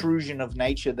 intrusion of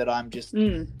nature that I'm just,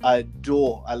 I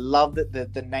adore. I love that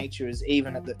the nature is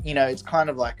even at the, you know, it's kind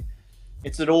of like,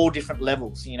 it's at all different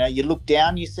levels, you know. You look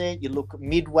down, you see it. You look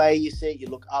midway, you see it. You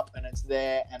look up, and it's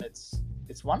there, and it's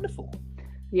wonderful.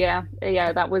 Yeah.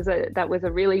 That was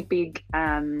a really big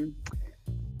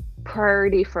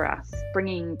priority for us,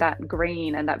 bringing that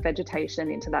green and that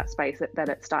vegetation into that space that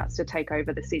it starts to take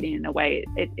over the city in a way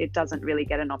it doesn't really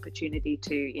get an opportunity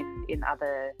to in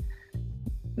other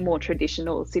more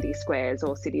traditional city squares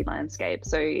or city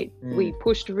landscapes. So we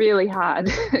pushed really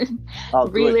hard,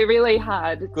 really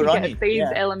hard to get these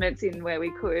elements in where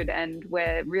we could, and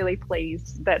we're really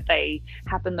pleased that they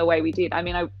happened the way we did. I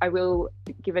mean, I will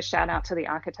give a shout out to the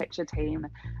architecture team.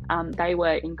 They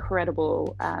were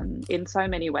incredible in so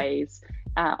many ways.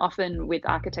 Often with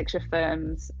architecture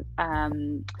firms,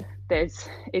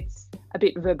 it's a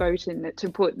bit verboten to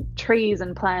put trees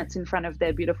and plants in front of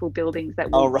their beautiful buildings that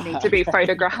will need to be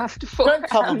photographed for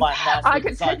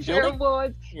architecture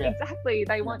awards. Yeah. Exactly.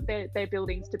 They want their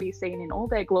buildings to be seen in all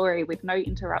their glory with no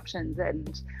interruptions.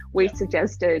 And we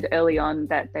suggested early on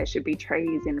that there should be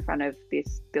trees in front of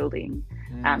this building,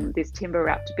 this timber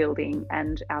wrapped building.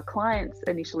 And our clients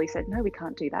initially said, no, we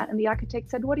can't do that. And the architect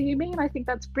said, what do you mean? I think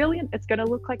that's brilliant. It's going to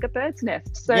look like a bird's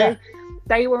nest. So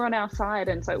they were on our side.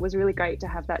 And so it was really great to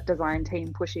have that design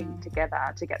team pushing together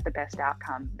to get the best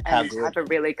outcome and have a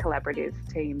really collaborative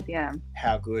team. Yeah.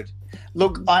 How good.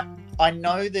 Look, I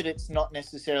know that it's not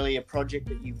necessarily a project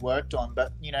that you've worked on,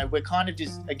 but, you know, we're kind of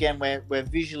just, again, we're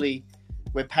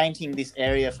painting this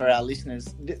area for our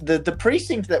listeners. The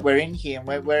precinct that we're in here,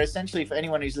 and we're essentially, for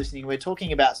anyone who's listening, we're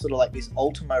talking about sort of like this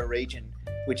Ultimo region,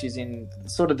 which is in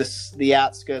sort of the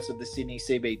outskirts of the Sydney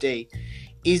CBD,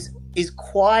 is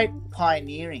quite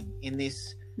pioneering in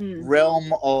this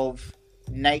realm of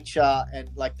nature and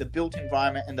like the built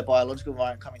environment and the biological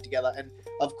environment coming together. And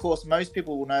of course, most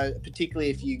people will know, particularly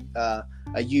if you are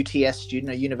a UTS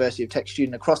student, a University of Tech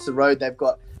student, across the road, they've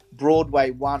got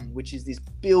Broadway 1, which is this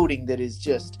building that is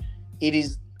just, it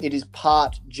is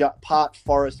part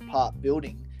forest, part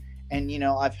building. And, you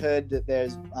know, I've heard that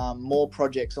there's more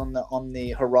projects on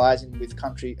the horizon with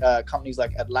companies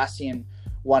like Atlassian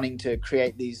wanting to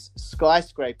create these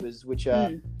skyscrapers, which are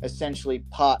essentially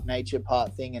part nature,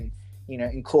 part thing, and, you know,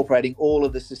 incorporating all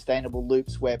of the sustainable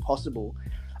loops where possible.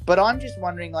 But I'm just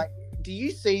wondering, like, do you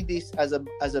see this as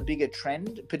a bigger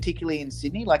trend, particularly in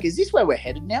Sydney? Like, is this where we're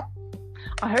headed now?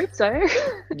 I hope so.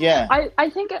 Yeah. I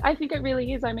think it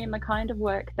really is. I mean, the kind of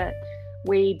work that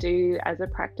we do as a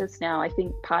practice now, I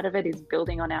think part of it is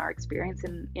building on our experience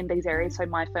in these areas. So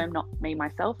my firm, not me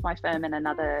myself, my firm and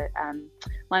another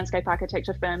landscape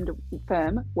architecture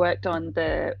firm worked on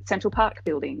the Central Park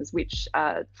buildings, which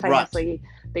are famously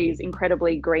these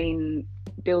incredibly green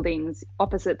buildings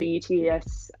opposite the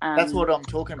UTS. That's what I'm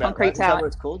talking about. Concrete right? Is that tower. what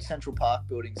it's called? Central Park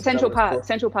buildings. Central Park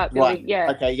building. Right.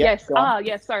 Yeah. Okay. Yeah. Yes.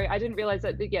 Yes. Sorry, I didn't realize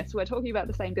that. Yes, we're talking about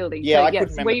the same building. Yeah, so, I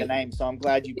couldn't remember the name, so I'm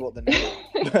glad you brought the name.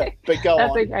 But go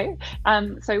That's on.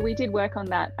 okay. So we did work on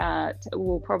that.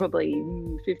 Probably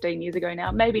 15 years ago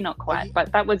now. Maybe not quite,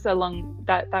 but that was a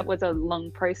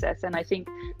long process, and I think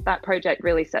that project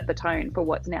really set the tone for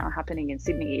what's now happening in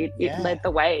Sydney. It led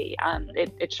the way.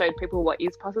 It showed people what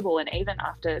is possible, and even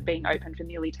after being open for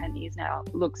nearly 10 years now,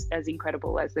 looks as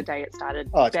incredible as the day it started.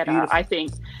 It's better, beautiful. I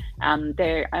think.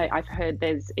 I've heard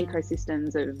there's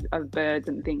ecosystems of birds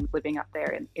and things living up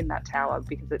there in that tower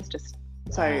because it's just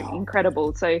so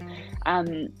incredible. So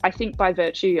I think by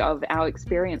virtue of our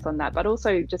experience on that, but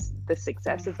also just the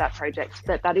success of that project,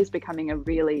 that is becoming a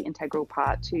really integral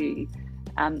part to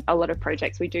a lot of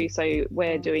projects we do. So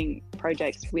we're doing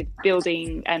projects with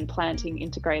building and planting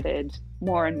integrated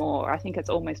more and more. I think it's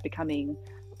almost becoming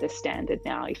the standard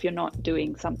now. If you're not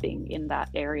doing something in that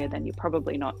area, then you're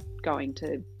probably not going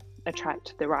to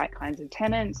attract the right kinds of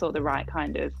tenants or the right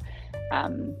kind of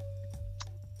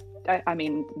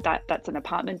that's an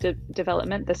apartment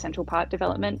development, the Central Park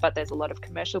development, but there's a lot of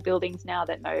commercial buildings now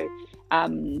that know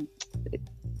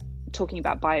talking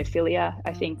about biophilia.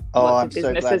 I think I'm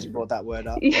so glad you brought that word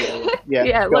up.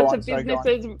 Yeah, lots of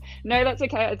businesses. No, that's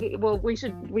okay. Well, we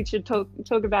should talk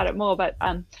about it more, but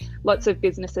lots of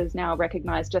businesses now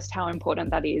recognize just how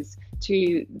important that is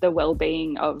to the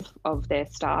well-being of their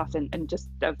staff and just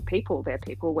of people. They're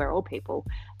people, we're all people,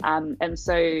 and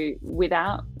so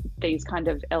without these kind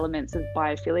of elements of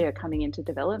biophilia coming into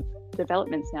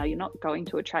developments now, you're not going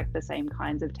to attract the same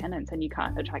kinds of tenants, and you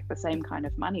can't attract the same kind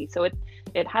of money. So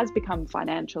it has become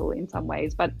financial in some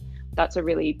ways, but that's a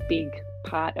really big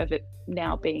part of it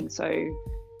now being so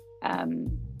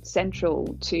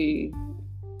central to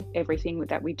everything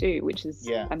that we do, which is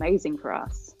amazing for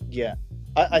us.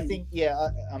 I think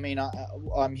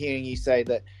I'm hearing you say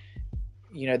that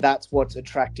that's what's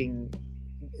attracting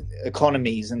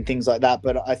economies and things like that,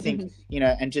 but I think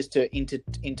and just to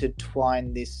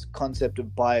intertwine this concept of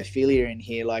biophilia in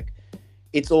here, like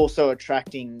it's also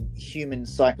attracting human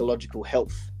psychological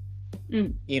health.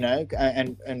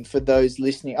 And for those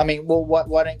listening, I mean, well,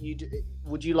 why don't you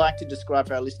would you like to describe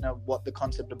for our listener what the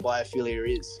concept of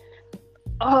biophilia is?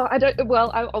 Oh, I don't. Well,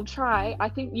 I'll try. I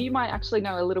think you might actually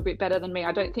know a little bit better than me.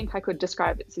 I don't think I could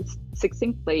describe it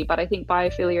succinctly, but I think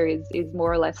biophilia is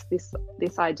more or less this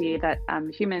idea that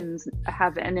humans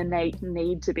have an innate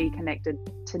need to be connected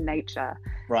to nature.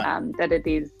 Right. That it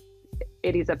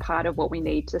is a part of what we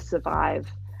need to survive.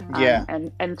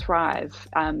 And thrive.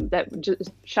 That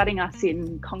just shutting us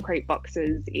in concrete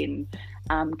boxes, in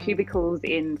cubicles,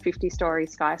 in 50-story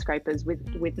skyscrapers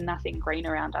with nothing green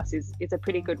around us is a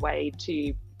pretty good way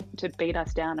to beat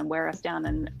us down and wear us down,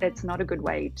 and it's not a good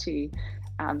way to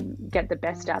get the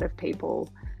best out of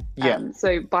people.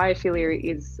 So biophilia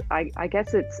is, I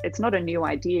guess it's not a new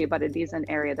idea, but it is an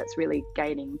area that's really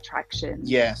gaining traction.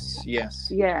 Yes.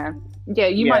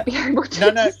 You might be able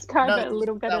to describe it a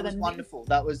little better than me. That was wonderful.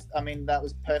 That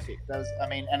was perfect.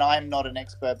 And I'm not an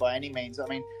expert by any means. I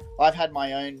mean, I've had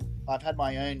my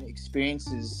own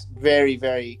experiences, very,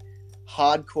 very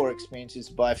hardcore experiences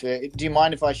with biophilia. Do you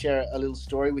mind if I share a little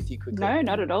story with you quickly? No,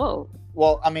 not at all.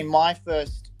 Well, I mean, my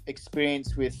first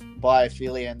experience with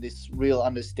biophilia and this real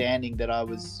understanding that I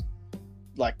was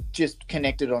like just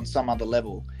connected on some other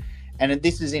level, and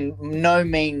this is in no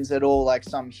means at all like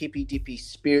some hippy dippy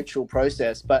spiritual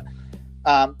process, but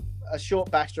a short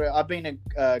backstory. I've been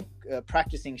a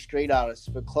practicing street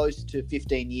artist for close to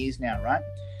 15 years now, right?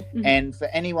 Mm-hmm. And for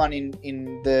anyone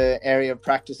in the area of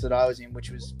practice that I was in,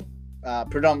 which was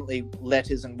predominantly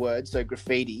letters and words, so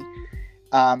graffiti,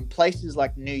 places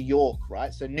like New York,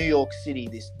 right? So New York City,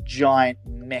 this giant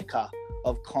mecca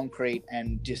of concrete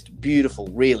and just beautiful,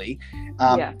 really.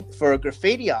 For a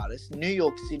graffiti artist, New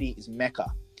York City is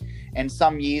mecca. And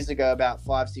some years ago, about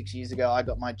 5-6 years ago, I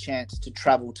got my chance to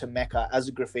travel to Mecca as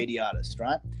a graffiti artist,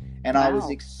 right? And I was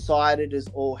excited as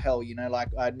all hell, like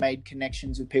I'd made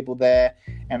connections with people there,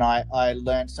 and I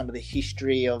learned some of the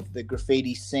history of the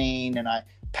graffiti scene, and I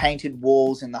painted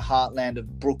walls in the heartland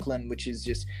of Brooklyn, which is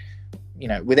just,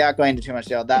 without going into too much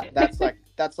detail, that's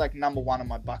like number one on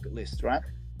my bucket list, right?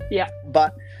 Yeah.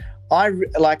 But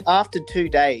after 2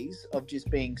 days of just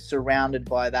being surrounded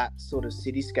by that sort of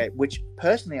cityscape, which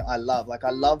personally I love. Like I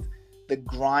love the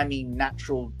grimy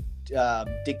natural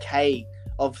decay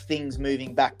of things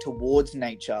moving back towards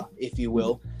nature, if you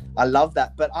will. I love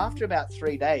that. But after about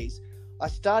 3 days, I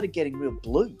started getting real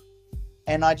blue.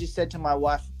 And I just said to my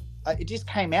wife, it just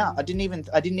came out. I didn't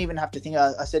even have to think.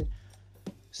 I said,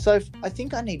 so I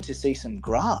think I need to see some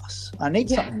grass. I need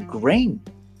something green.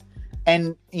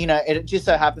 And, you know, it just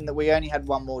so happened that we only had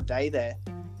one more day there,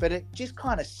 but it just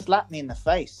kind of slapped me in the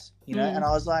face, you know, and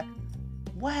I was like,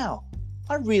 wow,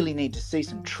 I really need to see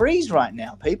some trees right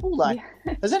now, people. Like,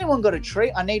 has anyone got a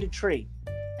tree? I need a tree.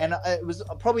 And it was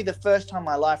probably the first time in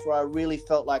my life where I really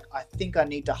felt like I think I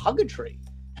need to hug a tree.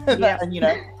 And, you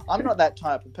know, I'm not that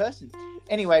type of person.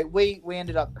 Anyway, we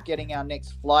ended up getting our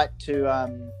next flight to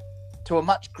a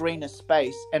much greener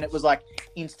space, and it was like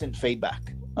instant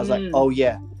feedback. I was like, oh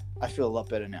yeah, I feel a lot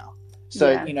better now.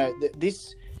 So, you know,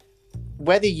 this,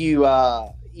 whether you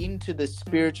are into the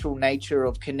spiritual nature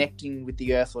of connecting with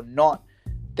the earth or not,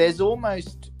 there's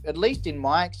almost, at least in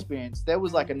my experience, there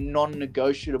was like a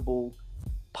non-negotiable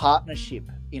partnership,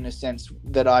 in a sense,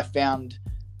 that I found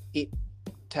it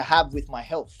to have with my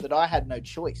health that I had no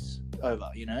choice over,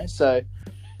 you know. So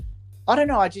I don't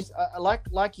know, I just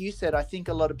like you said, I think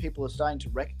a lot of people are starting to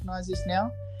recognize this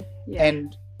now.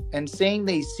 And seeing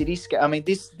these cityscapes. I mean,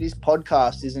 this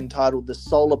podcast is entitled the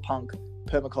Solar Punk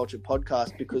Permaculture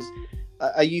Podcast because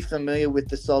are you familiar with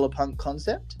the solar punk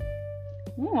concept?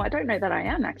 Oh, I don't know that I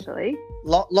am, actually.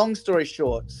 Long story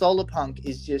short, solar punk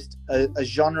is just a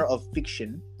genre of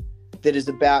fiction that is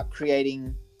about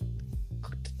creating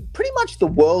pretty much the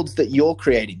worlds that you're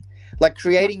creating, like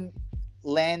creating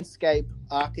landscape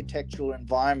architectural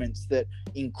environments that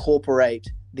incorporate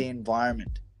the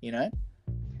environment, you know.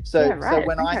 So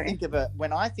when I think of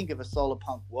a solar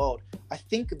punk world, I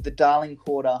think of the Darling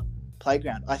Quarter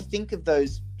playground. I think of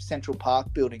those Central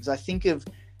Park buildings. I think of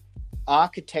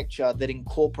architecture that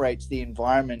incorporates the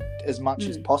environment as much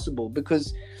as possible,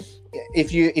 because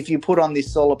if you put on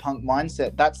this solar punk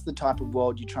mindset, that's the type of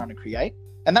world you're trying to create.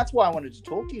 And that's why I wanted to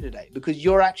talk to you today, because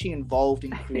you're actually involved in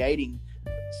creating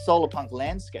solar punk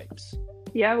landscapes.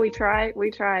 Yeah, we try,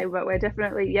 but we're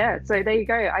definitely, so there you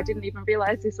go. I didn't even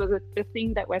realize this was a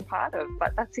thing that we're part of,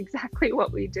 but that's exactly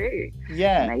what we do.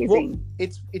 Yeah. Amazing. Well,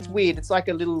 it's weird. It's like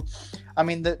a little, I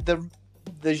mean,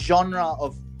 the genre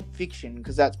of fiction,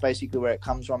 because that's basically where it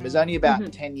comes from, is only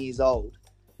about 10 years old.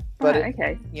 But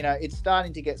you know, it's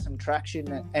starting to get some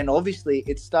traction, and obviously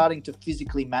it's starting to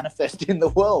physically manifest in the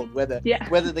world, whether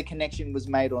the connection was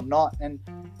made or not. And,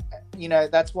 you know,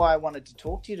 that's why I wanted to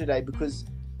talk to you today, because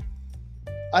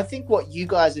I think what you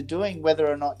guys are doing, whether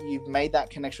or not you've made that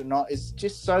connection or not, is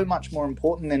just so much more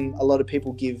important than a lot of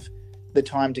people give the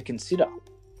time to consider.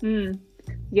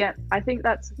 Yeah, I think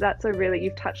that's a really,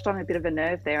 you've touched on a bit of a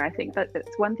nerve there. I think that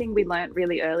it's one thing we learned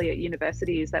really early at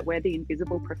university, is that we're the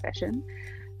invisible profession.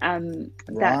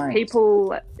 That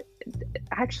people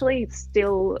actually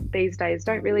still these days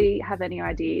don't really have any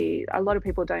idea. A lot of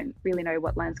people don't really know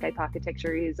what landscape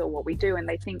architecture is or what we do, and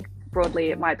they think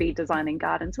broadly it might be designing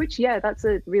gardens, which that's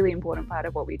a really important part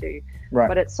of what we do,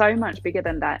 but it's so much bigger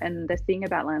than that. And the thing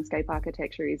about landscape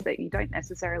architecture is that you don't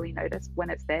necessarily notice when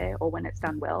it's there or when it's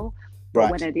done well, but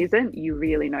when it isn't, you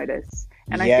really notice.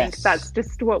 And I think that's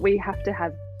just what we have to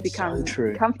have become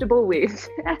comfortable with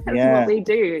as what we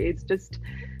do.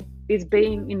 Is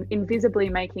being invisibly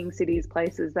making cities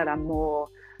places that are more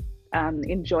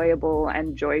enjoyable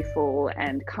and joyful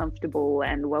and comfortable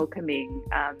and welcoming,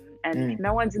 and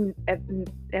no one's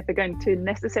ever going to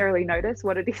necessarily notice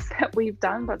what it is that we've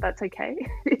done, but that's okay.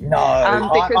 No,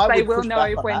 because they will know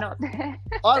if we're not there.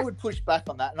 I would push back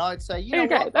on that, and I would say, you know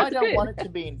what, I don't want it to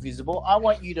be invisible. I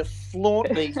want you to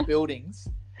flaunt these buildings.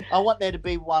 I want there to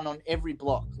be one on every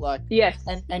block, like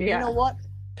and you know what,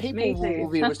 people will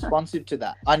be responsive to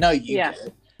that. I know you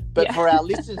do, but for our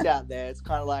listeners out there, it's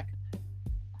kind of like,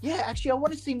 actually, I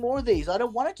want to see more of these. I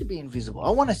don't want it to be invisible.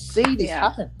 I want to see this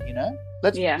happen. You know,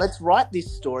 let's write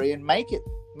this story and make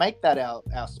that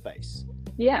our space.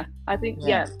 Yeah, I think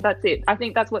that's it. I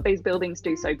think that's what these buildings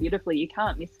do so beautifully. You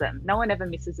can't miss them. No one ever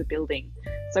misses a building.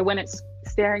 So when it's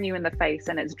staring you in the face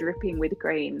and it's dripping with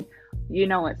green, you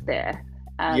know it's there.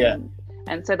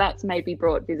 And so that's maybe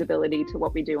brought visibility to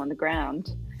what we do on the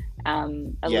ground a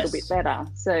little bit better.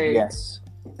 So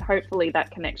hopefully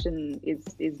that connection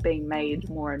is being made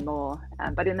more and more.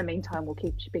 But in the meantime, we'll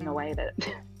keep chipping away at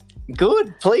it.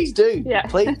 Good. Please do.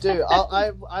 Please do.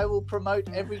 I will promote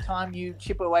every time you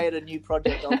chip away at a new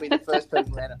project. I'll be the first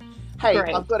person to enter. Hey,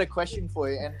 great. I've got a question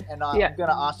for you, and I'm going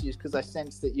to ask you because I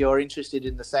sense that you're interested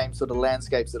in the same sort of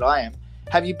landscapes that I am.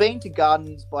 Have you been to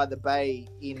Gardens by the Bay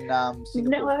in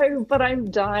Singapore? No, but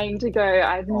I'm dying to go.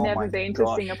 I've Oh never my been to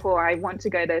gosh. Singapore. I want to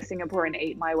go to Singapore and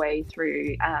eat my way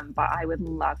through, but I would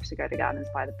love to go to Gardens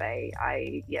by the Bay.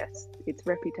 Yes, its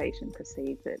reputation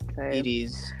precedes it. So It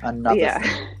is another yeah.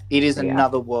 thing. It is Yeah.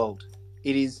 another world.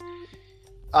 It is.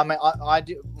 I mean,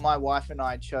 my wife and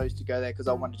I chose to go there because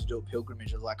I wanted to do a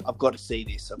pilgrimage. I was like, I've got to see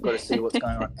this. I've got to see what's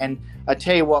going on. And I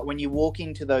tell you what, when you walk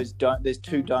into those there's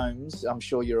two domes. I'm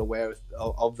sure you're aware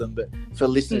of them, but for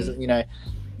listeners, you know,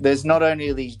 there's not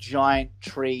only these giant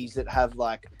trees that have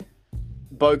like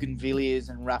bougainvilleas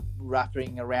and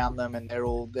wrapping around them, and they're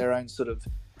all their own sort of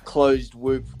closed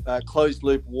loop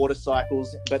water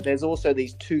cycles, but there's also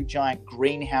these two giant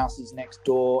greenhouses next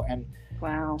door, and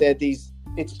Wow. they're these.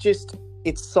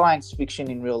 It's science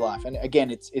fiction in real life, and again,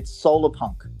 it's solar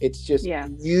punk. It's just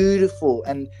beautiful,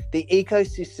 and the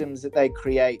ecosystems that they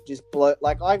create just blow.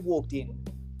 Like I walked in,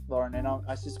 Lauren, and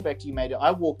I suspect you made it.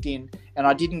 I walked in, and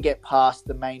I didn't get past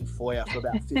the main foyer for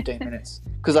about 15 minutes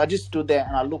because I just stood there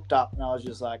and I looked up, and I was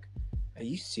just like, "Are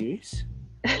you serious?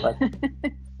 Like,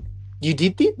 you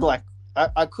did this?" Like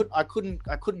I couldn't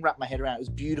wrap my head around it. It was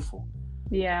beautiful.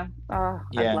 Yeah. Oh,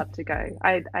 I'd love to go.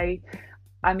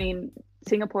 I mean,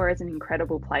 Singapore is an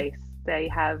incredible place. They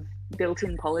have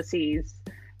built-in policies,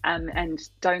 and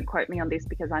don't quote me on this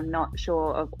because I'm not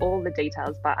sure of all the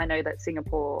details, but I know that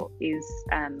Singapore is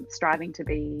striving to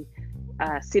be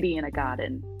a city in a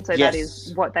garden. So that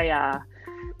is what they are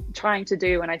trying to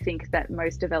do. And I think that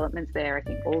most developments there, I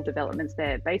think all developments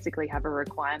there, basically have a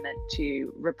requirement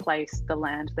to replace the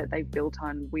land that they've built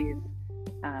on with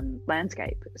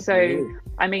landscape. So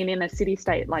I mean, in a city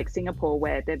state like Singapore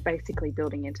where they're basically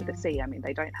building into the sea, I mean,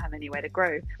 they don't have anywhere to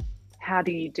grow. How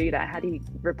do you do that? How do you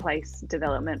replace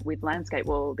development with landscape?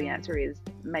 Well, the answer is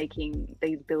making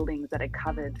these buildings that are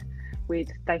covered with,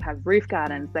 they have roof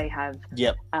gardens, they have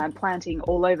planting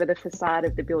all over the facade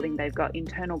of the building, they've got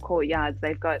internal courtyards,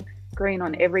 they've got green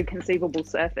on every conceivable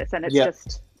surface, and it's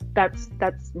just that's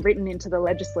written into the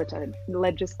legislation.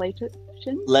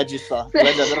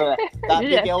 That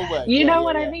big L word. You know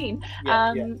what I mean.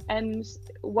 And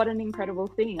what an incredible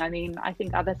thing. I mean, I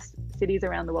think other cities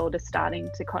around the world are starting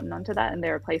to cotton onto that, and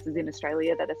there are places in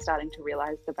Australia that are starting to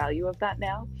realise the value of that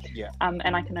now.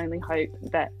 And I can only hope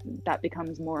that that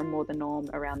becomes more and more the norm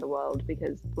around the world,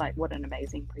 because like, what an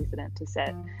amazing precedent to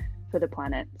set for the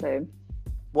planet. So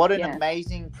what an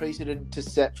amazing precedent to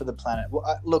set for the planet. Well,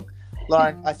 look,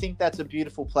 Lauren, I think that's a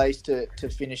beautiful place to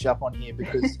finish up on here,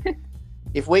 because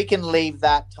if we can leave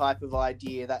that type of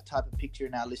idea, that type of picture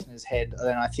in our listeners' head,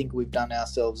 then I think we've done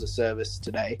ourselves a service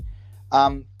today.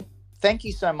 Thank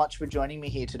you so much for joining me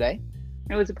here today.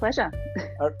 It was a pleasure.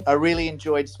 I really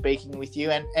enjoyed speaking with you.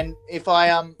 And if I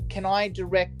can I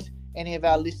direct any of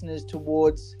our listeners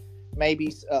towards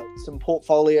maybe some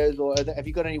portfolios, or have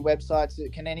you got any websites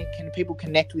that can people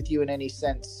connect with you in any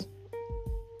sense?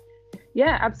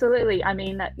 Yeah, absolutely. I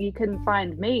mean, you can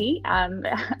find me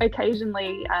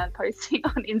occasionally posting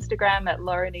on Instagram at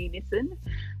Lauren E. Nissen.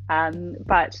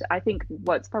 But I think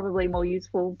what's probably more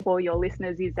useful for your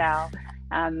listeners is our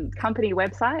company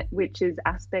website, which is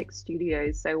Aspect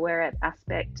Studios. So we're at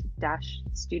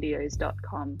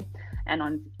aspect-studios.com, and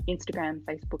on Instagram,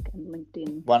 Facebook, and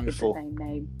LinkedIn. Wonderful. The same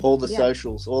name. All the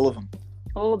socials, all of them.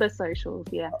 All the socials,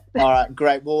 yeah. All right,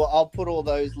 great. Well, I'll put all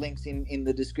those links in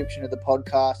the description of the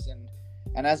podcast.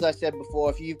 And as I said before,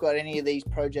 if you've got any of these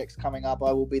projects coming up,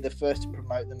 I will be the first to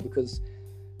promote them, because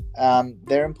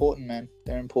they're important, man.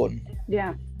 They're important.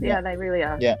 Yeah, they really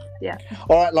are. Yeah.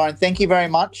 All right, Lauren, thank you very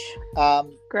much.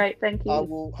 Great, thank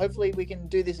you. Hopefully we can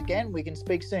do this again. We can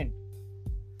speak soon.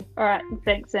 All right,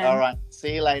 thanks, Sam. All right,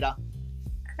 see you later.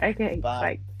 Okay, bye.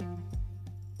 Bye.